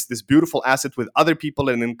 essentially this beautiful asset with other people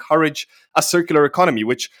and encourage a circular economy,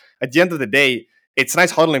 which at the end of the day, it's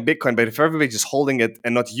nice hodling Bitcoin, but if everybody's just holding it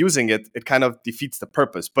and not using it, it kind of defeats the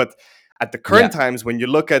purpose. But at the current Yeah. times, when you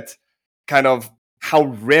look at kind of how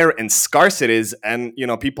rare and scarce it is, and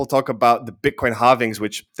people talk about the Bitcoin halvings,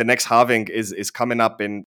 which the next halving is coming up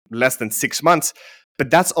in less than 6 months, but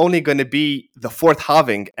that's only going to be the fourth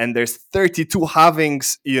halving, and there's 32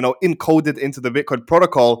 halvings encoded into the Bitcoin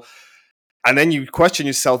protocol. And then you question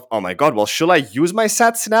yourself, oh my God, well, should I use my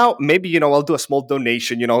sats now? Maybe, I'll do a small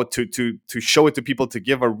donation, to show it to people, to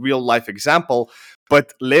give a real life example.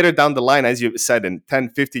 But later down the line, as you said, in 10,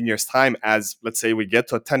 15 years time, as let's say we get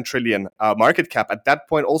to a 10 trillion market cap, at that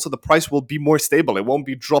point, also the price will be more stable. It won't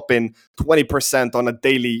be dropping 20% on a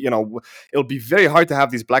daily, it'll be very hard to have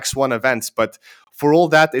these black swan events. But for all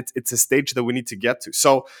that, it's a stage that we need to get to.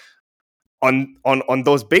 So on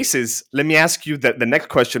those bases, let me ask you the next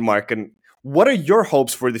question, Marc. And what are your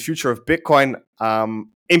hopes for the future of Bitcoin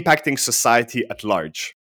impacting society at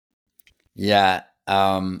large? Yeah.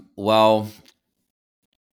 Well,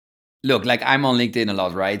 look, like I'm on LinkedIn a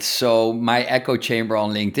lot, right? So my echo chamber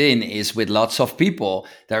on LinkedIn is with lots of people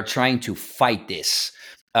that are trying to fight this,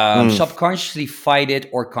 Mm, subconsciously fight it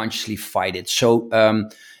or consciously fight it. So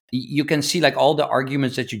you can see like all the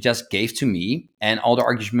arguments that you just gave to me and all the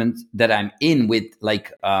arguments that I'm in with,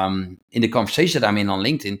 like in the conversation that I'm in on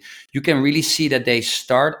LinkedIn, you can really see that they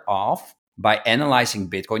start off by analyzing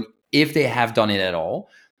Bitcoin, if they have done it at all,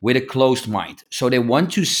 with a closed mind. So they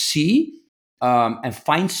want to see and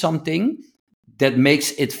find something that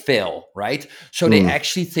makes it fail, right? So they mm,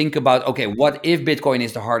 actually think about, okay, what if Bitcoin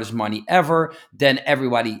is the hardest money ever? Then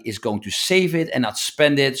everybody is going to save it and not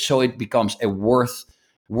spend it, so it becomes a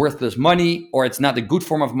worthless money, or it's not a good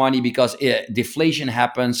form of money because deflation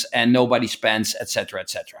happens and nobody spends, etc.,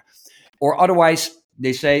 etc. Or otherwise,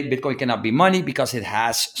 they say Bitcoin cannot be money because it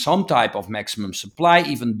has some type of maximum supply,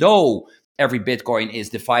 even though every Bitcoin is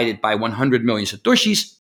divided by 100 million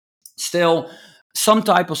Satoshis. Still, some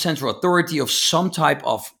type of central authority of some type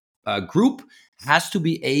of group has to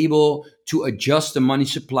be able to adjust the money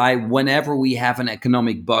supply whenever we have an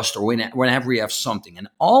economic bust or whenever we have something. And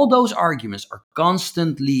all those arguments are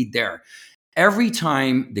constantly there. Every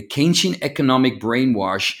time the Keynesian economic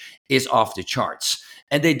brainwash is off the charts.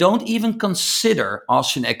 And they don't even consider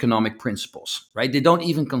Austrian economic principles, right? They don't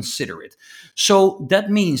even consider it. So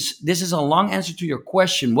that means, this is a long answer to your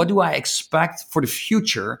question. What do I expect for the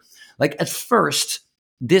future? Like at first,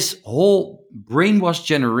 this whole brainwashed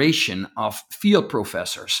generation of field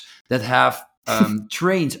professors that have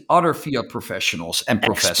trained other field professionals and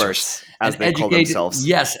professors experts, and as they call educated, themselves.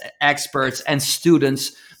 yes, experts and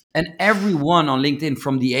students, and everyone on LinkedIn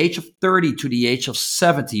from the age of 30 to the age of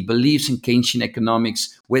 70 believes in Keynesian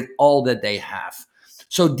economics with all that they have.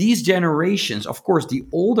 So these generations, of course, the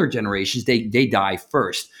older generations, they die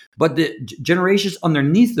first. But the generations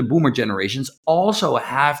underneath the boomer generations also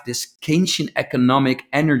have this Keynesian economic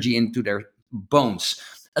energy into their bones,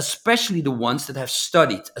 especially the ones that have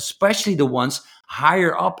studied, especially the ones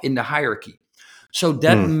higher up in the hierarchy. So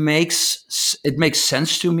that Mm, makes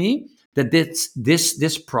sense to me that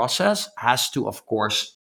this process has to, of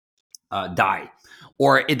course, die,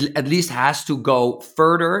 or it at least has to go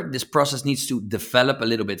further. This process needs to develop a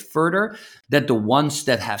little bit further, that the ones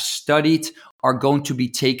that have studied are going to be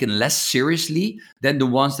taken less seriously than the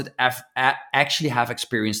ones that actually have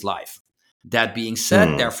experienced life. That being said,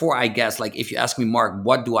 mm, therefore, I guess, like, if you ask me, Mark,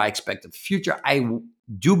 what do I expect of the future?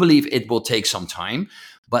 Do believe it will take some time,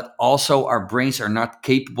 but also our brains are not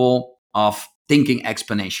capable of thinking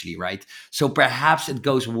exponentially, right? So perhaps it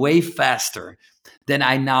goes way faster than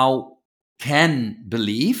I now can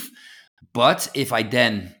believe. But if I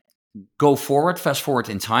then go forward, fast forward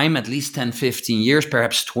in time, at least 10, 15 years,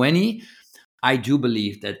 perhaps 20, I do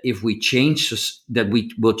believe that if we change, that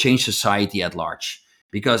we will change society at large.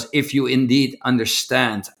 Because if you indeed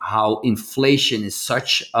understand how inflation is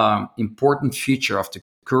such an important feature of the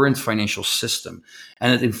current financial system,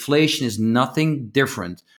 and that inflation is nothing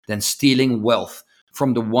different than stealing wealth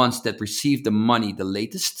from the ones that receive the money the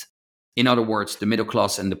latest, in other words, the middle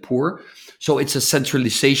class and the poor. So it's a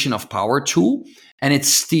centralization of power tool, and it's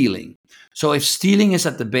stealing. So if stealing is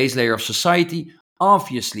at the base layer of society,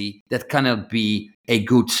 obviously that cannot be a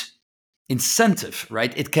good incentive,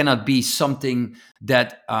 right? It cannot be something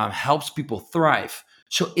that helps people thrive.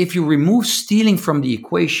 So if you remove stealing from the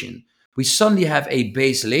equation, we suddenly have a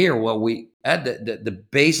base layer where we add the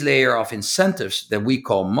base layer of incentives that we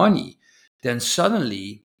call money. Then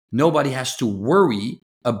suddenly nobody has to worry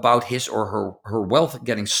about his or her wealth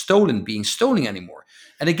being stolen anymore.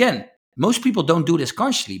 And again, most people don't do this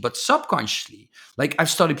consciously, but subconsciously. Like, I've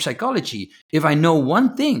studied psychology. If I know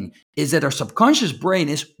one thing, is that our subconscious brain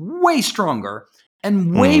is way stronger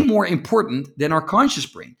and way mm, more important than our conscious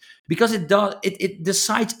brain, because it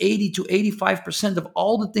decides 80 to 85% of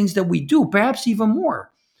all the things that we do, perhaps even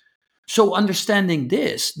more. So understanding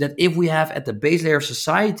this, that if we have at the base layer of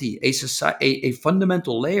society a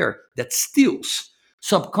fundamental layer that steals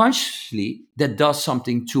subconsciously, that does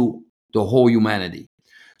something to the whole humanity.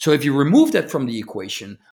 So if you remove that from the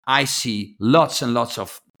equation, I see lots and lots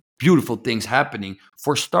of beautiful things happening.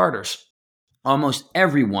 For starters, almost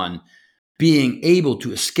everyone being able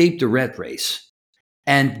to escape the rat race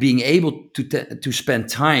and being able to spend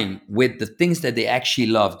time with the things that they actually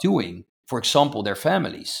love doing, for example, their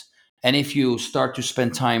families. And if you start to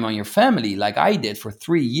spend time on your family, like I did for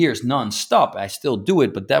 3 years nonstop, I still do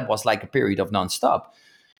it, but that was like a period of nonstop.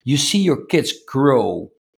 You see your kids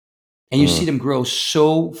grow, and you see mm, them grow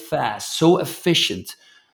so fast, so efficient,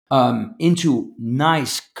 into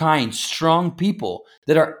nice, kind, strong people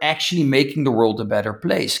that are actually making the world a better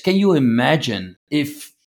place. Can you imagine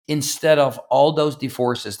if instead of all those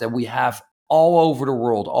divorces that we have all over the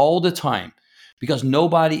world all the time, because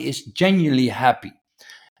nobody is genuinely happy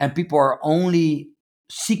and people are only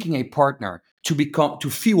seeking a partner to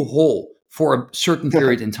feel whole for a certain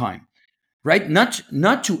period in time, right?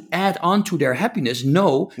 Not to add on to their happiness,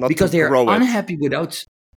 no, Not to because they are grow it. unhappy without.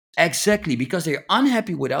 Exactly, because they're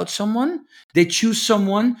unhappy without someone, they choose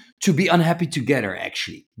someone to be unhappy together,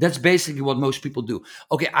 actually. That's basically what most people do.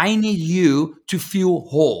 Okay, I need you to feel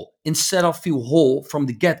whole instead of feel whole from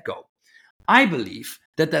the get-go. I believe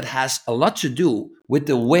that that has a lot to do with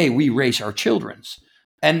the way we raise our children.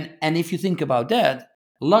 And if you think about that,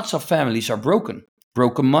 lots of families are broken.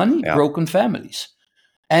 Broken money, Yeah. broken families.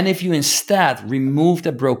 And if you instead remove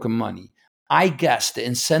the broken money, I guess the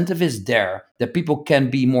incentive is there that people can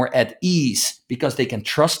be more at ease because they can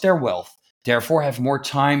trust their wealth, therefore have more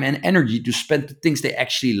time and energy to spend the things they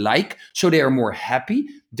actually like, so they are more happy.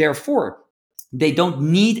 Therefore, they don't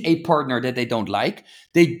need a partner that they don't like.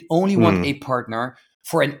 They only want Hmm. a partner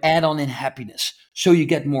for an add on in happiness. So you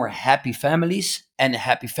get more happy families, and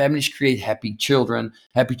happy families create happy children.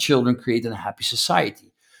 Happy children create a happy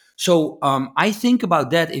society. So I think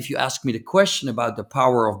about that if you ask me the question about the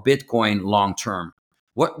power of Bitcoin long term.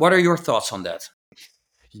 What are your thoughts on that?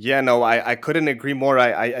 Yeah, no, I couldn't agree more.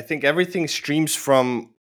 I think everything streams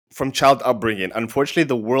from child upbringing. Unfortunately,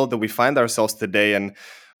 the world that we find ourselves today, and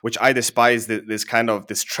which I despise, this kind of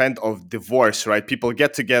this trend of divorce, right? People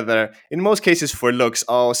get together in most cases for looks.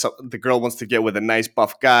 Oh, so the girl wants to get with a nice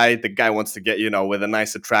buff guy, the guy wants to get, with a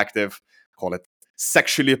nice attractive, call it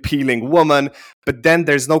sexually appealing woman. But then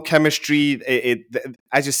there's no chemistry.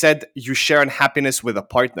 As you said, you share unhappiness with a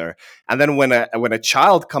partner, and then when a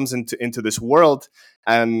child comes into this world,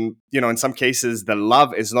 and in some cases the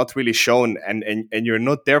love is not really shown, and you're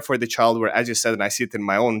not there for the child, where, as you said, and I see it in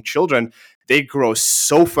my own children, they grow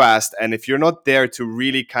so fast, and if you're not there to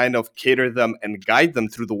really kind of cater them and guide them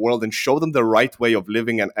through the world and show them the right way of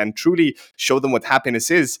living, and truly show them what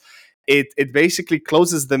happiness is, it basically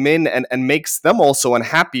closes them in, and makes them also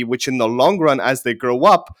unhappy, which in the long run, as they grow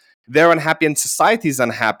up, they're unhappy and society's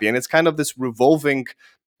unhappy, and it's kind of this revolving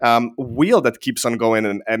wheel that keeps on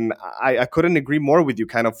going. And I couldn't agree more with you.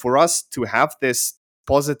 Kind of, for us to have this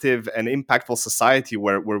positive and impactful society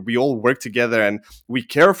where we all work together and we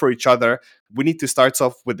care for each other, we need to start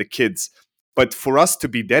off with the kids. But for us to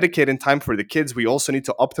be dedicated time for the kids, we also need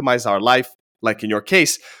to optimize our life, like in your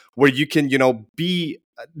case, where you can, be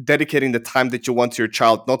dedicating the time that you want to your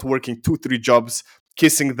child, not working 2 3 jobs,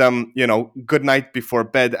 kissing them, good night before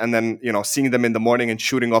bed, and then, seeing them in the morning and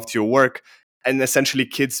shooting off to your work, and essentially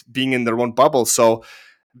kids being in their own bubble. So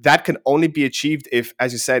that can only be achieved if,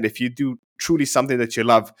 as you said, if you do truly something that you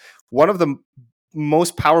love. One of the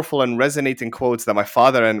most powerful and resonating quotes that my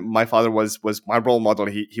father was my role model.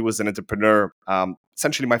 He was an entrepreneur.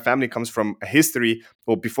 Essentially, my family comes from a history.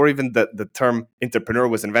 Well, before even the term entrepreneur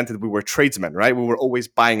was invented, we were tradesmen, right? We were always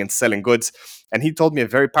buying and selling goods. And he told me a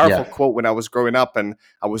very powerful Yeah, quote when I was growing up, and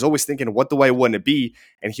I was always thinking, what do I want to be?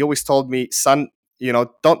 And he always told me, son,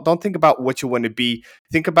 don't think about what you want to be.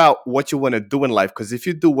 Think about what you want to do in life, because if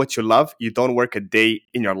you do what you love, you don't work a day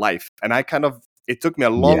in your life. And it took me a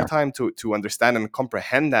long yeah, time to understand and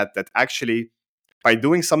comprehend that actually, by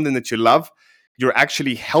doing something that you love, you're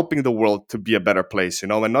actually helping the world to be a better place,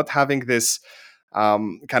 and not having this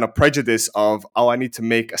kind of prejudice of, oh, I need to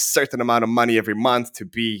make a certain amount of money every month to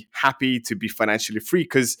be happy, to be financially free,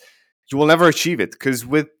 because you will never achieve it. Because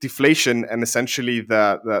with deflation and essentially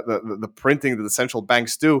the printing that the central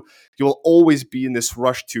banks do, you will always be in this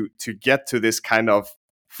rush to get to this kind of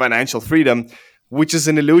financial freedom, which is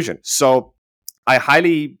an illusion. So I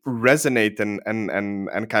highly resonate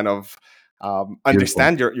and kind of beautiful.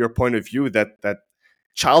 understand your point of view, that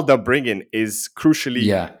child upbringing is crucially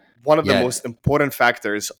Yeah, one of the yeah, most important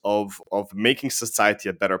factors of making society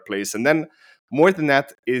a better place. And then more than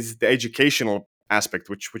that is the educational aspect,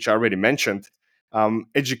 which I already mentioned.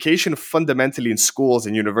 Education fundamentally in schools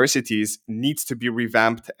and universities needs to be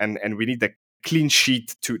revamped, and we need a clean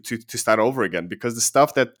sheet to start over again, because the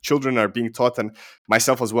stuff that children are being taught, and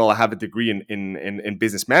myself as well, I have a degree in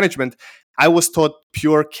business management. I was taught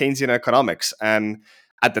pure Keynesian economics, and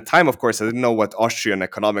at the time, of course, I didn't know what Austrian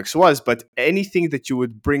economics was, but anything that you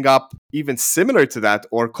would bring up, even similar to that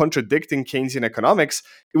or contradicting Keynesian economics,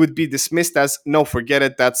 it would be dismissed as, no, forget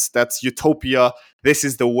it. That's utopia. This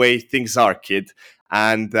is the way things are, kid.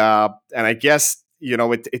 And I guess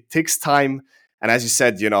it takes time And as you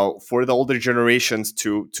said, for the older generations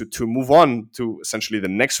to move on to essentially the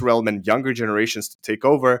next realm, and younger generations to take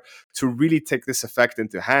over, to really take this effect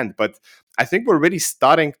into hand. But I think we're already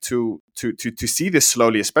starting to see this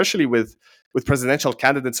slowly, especially with presidential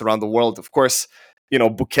candidates around the world. Of course,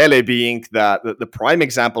 Bukele being the prime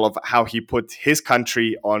example of how he put his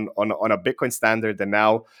country on a Bitcoin standard. And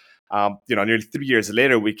now, nearly 3 years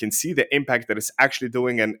later, we can see the impact that it's actually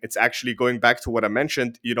doing. And it's actually going back to what I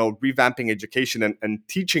mentioned, revamping education and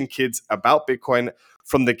teaching kids about Bitcoin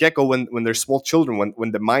from the get-go when they're small children,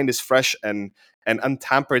 when the mind is fresh and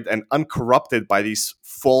untampered and uncorrupted by these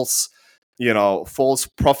false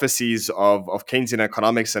prophecies of Keynesian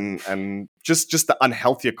economics and just the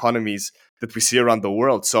unhealthy economies that we see around the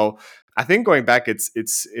world. So I think going back,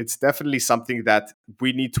 it's definitely something that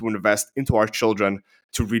we need to invest into our children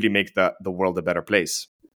to really make the world a better place.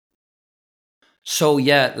 So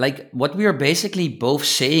yeah, like what we are basically both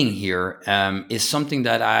saying here is something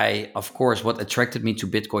that of course, what attracted me to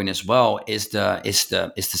Bitcoin as well is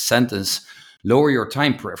the sentence, lower your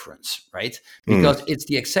time preference, right? Because it's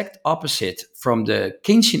the exact opposite from the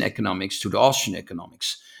Keynesian economics to the Austrian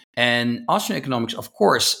economics. And Austrian economics, of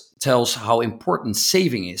course, tells how important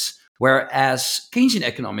saving is, whereas Keynesian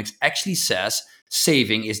economics actually says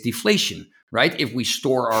saving is deflation, right? If we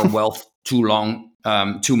store our wealth too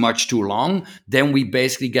much too long, then we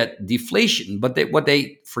basically get deflation. But what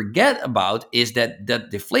they forget about is that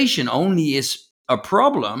deflation only is a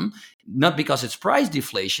problem, not because it's price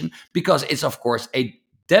deflation, because it's, of course, a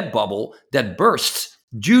debt bubble that bursts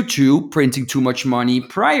due to printing too much money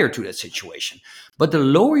prior to that situation. But the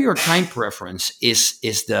lower your time preference is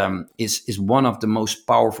one of the most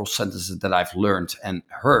powerful sentences that I've learned and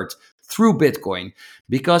heard through Bitcoin,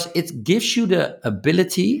 because it gives you the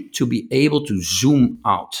ability to be able to zoom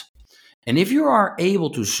out. And if you are able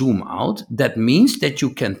to zoom out, that means that you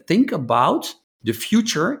can think about the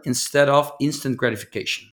future instead of instant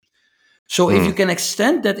gratification. So if you can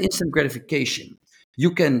extend that instant gratification,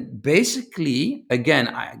 you can basically,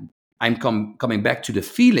 again, I'm coming back to the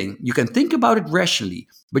feeling, you can think about it rationally,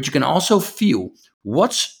 but you can also feel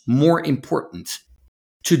what's more important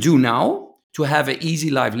to do now to have an easy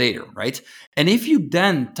life later, right? And if you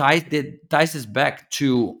then tie this back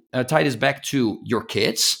to your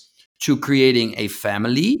kids, to creating a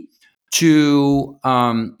family, to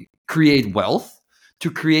create wealth,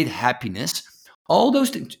 to create happiness, all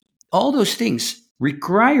those things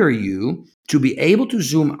require you to be able to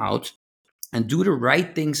zoom out and do the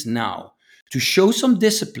right things now, to show some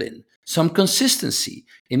discipline, some consistency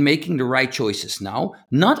in making the right choices now.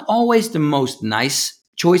 Not always the most nice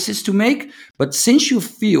choices to make, but since you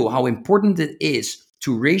feel how important it is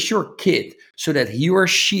to raise your kid so that he or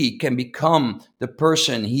she can become the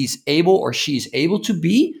person he's able or she's able to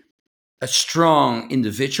be, a strong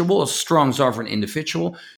individual, a strong sovereign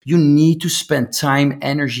individual, you need to spend time,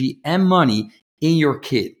 energy, and money in your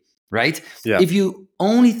kid, right? Yeah. If you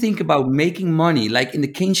only think about making money, like in the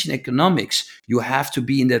Keynesian economics, you have to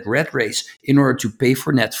be in that rat race in order to pay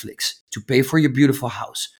for Netflix, to pay for your beautiful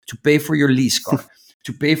house, to pay for your lease car,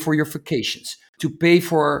 to pay for your vacations, to pay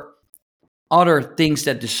for other things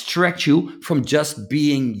that distract you from just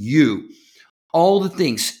being you. All the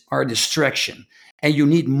things are a distraction. And you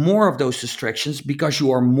need more of those distractions because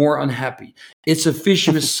you are more unhappy. It's a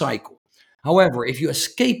vicious cycle. However, if you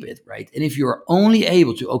escape it, right, and if you are only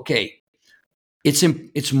able to, okay,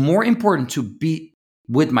 it's more important to be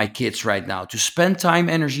with my kids right now, to spend time,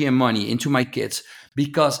 energy, and money into my kids,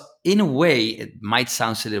 because in a way, it might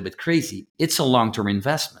sound a little bit crazy. It's a long-term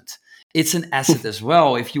investment. It's an asset as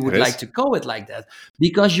well, if you would like to call it like that,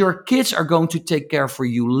 because your kids are going to take care for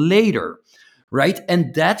you later. Right.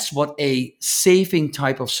 And that's what a saving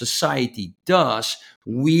type of society does.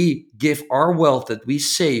 We give our wealth that we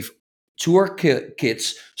save to our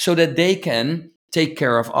kids so that they can take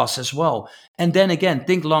care of us as well. And then again,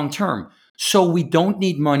 think long term. So we don't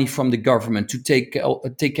need money from the government to take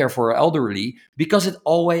care for our elderly, because it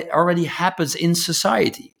already happens in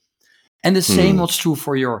society. And the same what's true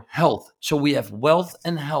for your health. So we have wealth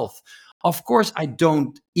and health. Of course, I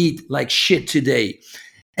don't eat like shit today.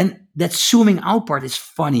 And that zooming out part is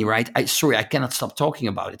funny, right? I cannot stop talking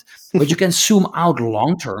about it. But you can zoom out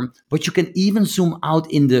long term, but you can even zoom out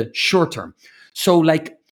in the short term. So,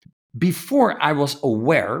 like, before I was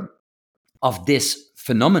aware of this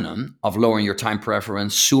phenomenon of lowering your time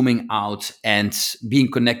preference, zooming out, and being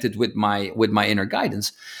connected with my inner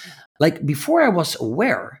guidance, like before I was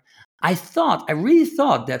aware, I really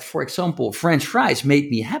thought that, for example, French fries made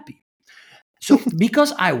me happy. So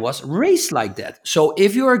because I was raised like that. So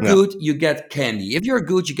if you're Yeah. good, you get candy. If you're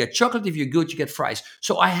good, you get chocolate. If you're good, you get fries.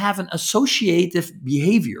 So I have an associative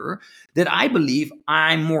behavior that I believe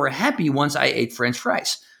I'm more happy once I ate French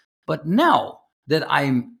fries. But now that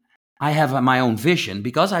I have my own vision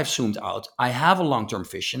because I've zoomed out. I have a long-term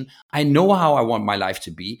vision. I know how I want my life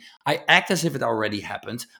to be. I act as if it already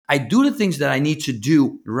happened. I do the things that I need to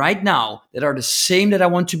do right now that are the same that I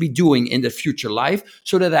want to be doing in the future life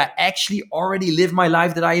so that I actually already live my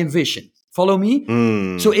life that I envision. Follow me?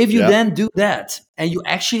 So if you Yeah. then do that and you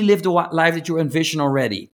actually live the life that you envision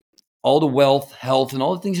already, all the wealth, health, and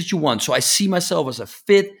all the things that you want. So I see myself as a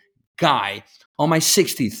fit guy on my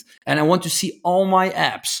 60th and I want to see all my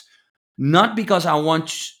abs, not because I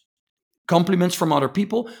want compliments from other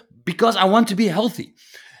people, because I want to be healthy.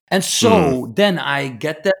 And Mm. so then I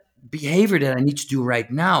get that behavior that I need to do right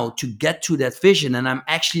now to get to that vision. And I'm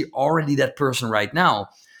actually already that person right now.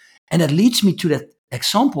 And that leads me to that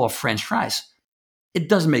example of French fries. It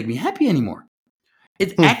doesn't make me happy anymore.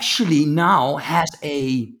 It Hmm. actually now has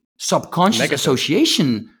a subconscious Negative.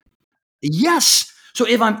 association. Yes. So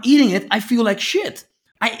if I'm eating it, I feel like shit.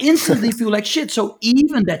 I instantly feel like shit. So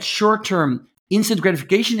even that short term instant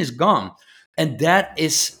gratification is gone. And that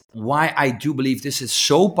is why I do believe this is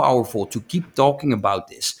so powerful to keep talking about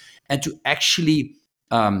this and to actually,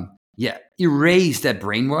 erase that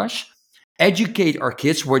brainwash, educate our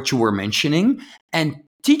kids, what you were mentioning, and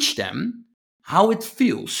teach them how it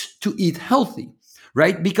feels to eat healthy,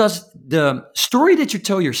 right? Because the story that you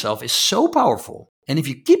tell yourself is so powerful. And if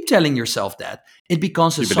you keep telling yourself that, it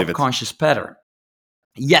becomes a You believe it. subconscious pattern.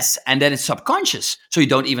 Yes, and then it's subconscious. So you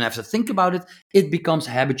don't even have to think about it. It becomes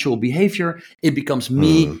habitual behavior. It becomes Mm.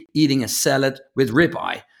 me eating a salad with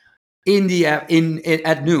ribeye in the in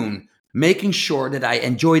at noon, making sure that I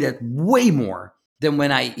enjoy that way more than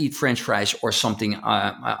when I eat French fries or something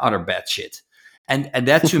other bad shit. And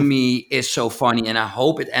that to me is so funny. And I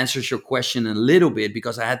hope it answers your question a little bit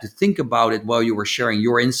because I had to think about it while you were sharing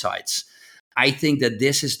your insights. I think that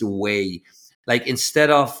this is the way. Like instead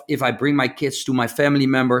of if I bring my kids to my family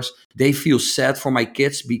members, they feel sad for my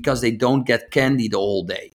kids because they don't get candy the whole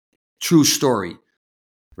day. True story,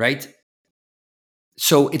 right?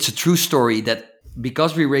 So it's a true story that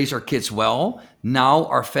because we raise our kids well, now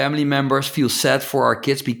our family members feel sad for our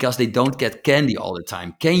kids because they don't get candy all the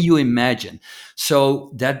time. Can you imagine?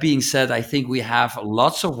 So, that being said, I think we have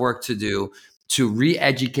lots of work to do to re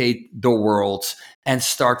educate the world and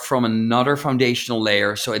start from another foundational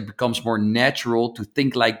layer so it becomes more natural to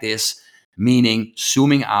think like this, meaning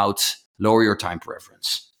zooming out, lower your time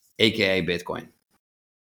preference, aka Bitcoin.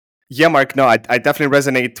 Yeah, Mark. No, I definitely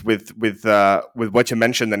resonate with what you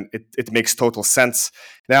mentioned, and it makes total sense.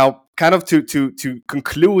 Now, kind of to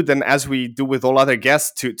conclude, and as we do with all other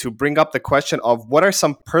guests, to bring up the question of what are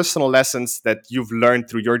some personal lessons that you've learned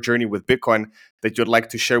through your journey with Bitcoin that you'd like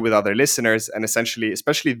to share with other listeners, and essentially,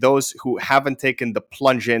 especially those who haven't taken the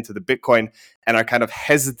plunge into the Bitcoin and are kind of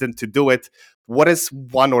hesitant to do it. What is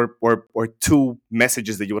one or two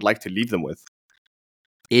messages that you would like to leave them with?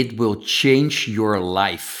 It will change your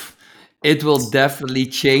life. It will definitely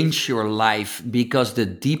change your life because the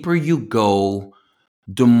deeper you go,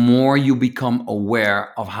 the more you become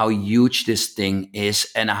aware of how huge this thing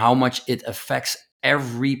is and how much it affects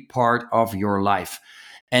every part of your life.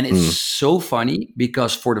 And it's Mm. so funny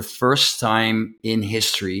because for the first time in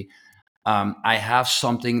history, I have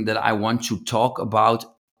something that I want to talk about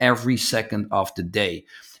every second of the day.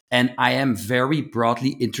 And I am very broadly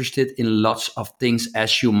interested in lots of things,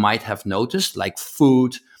 as you might have noticed, like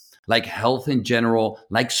food, like health in general,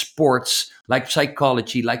 like sports, like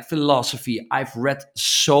psychology, like philosophy. I've read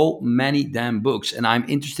so many damn books and I'm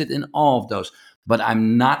interested in all of those, but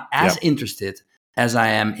I'm not Yeah. as interested as I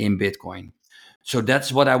am in Bitcoin. So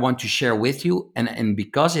that's what I want to share with you. And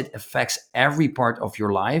because it affects every part of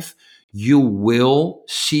your life, you will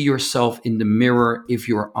see yourself in the mirror if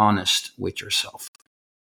you're honest with yourself.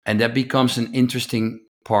 And that becomes an interesting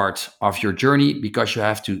part of your journey because you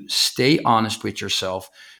have to stay honest with yourself.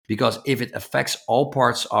 Because if it affects all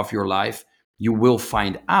parts of your life, you will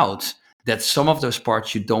find out that some of those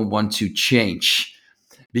parts you don't want to change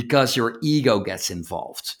because your ego gets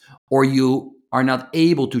involved, or you are not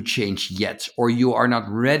able to change yet, or you are not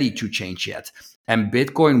ready to change yet. And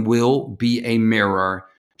Bitcoin will be a mirror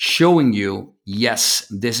showing you, yes,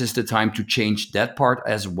 this is the time to change that part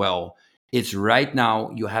as well. It's right now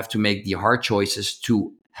you have to make the hard choices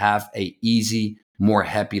to have a easy, more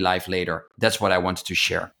happy life later. That's what I wanted to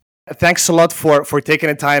share. Thanks a lot for taking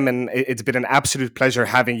the time, and it's been an absolute pleasure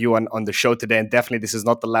having you on the show today. And definitely, this is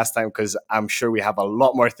not the last time, because I'm sure we have a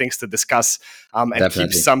lot more things to discuss, and keep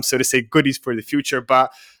Definitely. some, so to say, goodies for the future.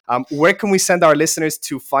 But where can we send our listeners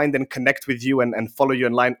to find and connect with you and follow you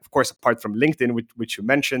online? Of course, apart from LinkedIn, which you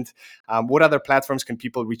mentioned, what other platforms can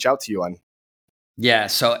people reach out to you on? Yeah,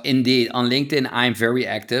 so indeed, on LinkedIn, I'm very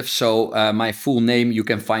active. So my full name, you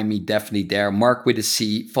can find me definitely there, Mark with a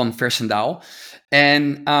C, van Versendaal.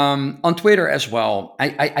 And on Twitter as well.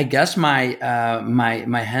 I guess my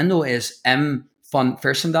handle is M van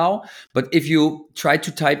Versendaal. But if you try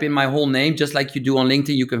to type in my whole name, just like you do on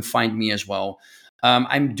LinkedIn, you can find me as well.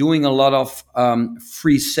 I'm doing a lot of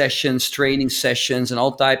free sessions, training sessions, and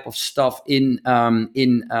all type of stuff in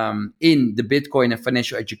the Bitcoin and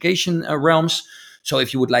financial education realms. So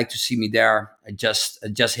if you would like to see me there, just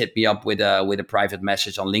hit me up with a private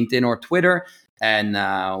message on LinkedIn or Twitter, and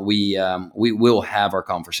we will have our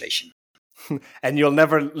conversation. And you'll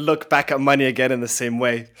never look back at money again in the same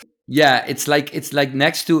way. Yeah, it's like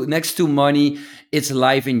next to money, it's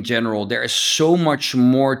life in general. There is so much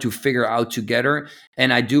more to figure out together,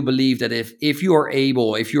 and I do believe that if you are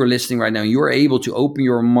able, if you're listening right now, you are able to open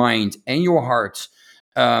your mind and your heart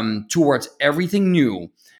towards everything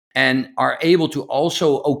new, and are able to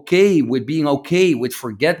also being okay with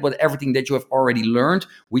forget what everything that you have already learned,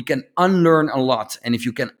 we can unlearn a lot. And if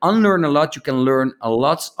you can unlearn a lot, you can learn a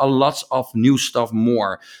lot of new stuff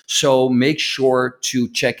more. So make sure to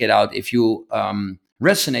check it out if you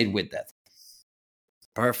resonate with that.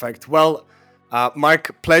 Perfect. Well,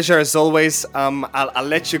 Marc, pleasure as always. I'll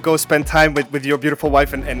let you go spend time with your beautiful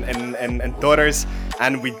wife and daughters.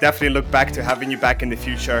 And we definitely look back to having you back in the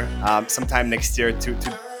future, sometime next year,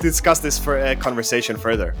 to discuss this conversation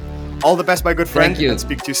further. All the best, my good friend, Thank you. and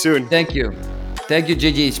speak to you soon. Thank you. Thank you,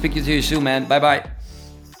 Gigi. Speak to you soon, man. Bye bye.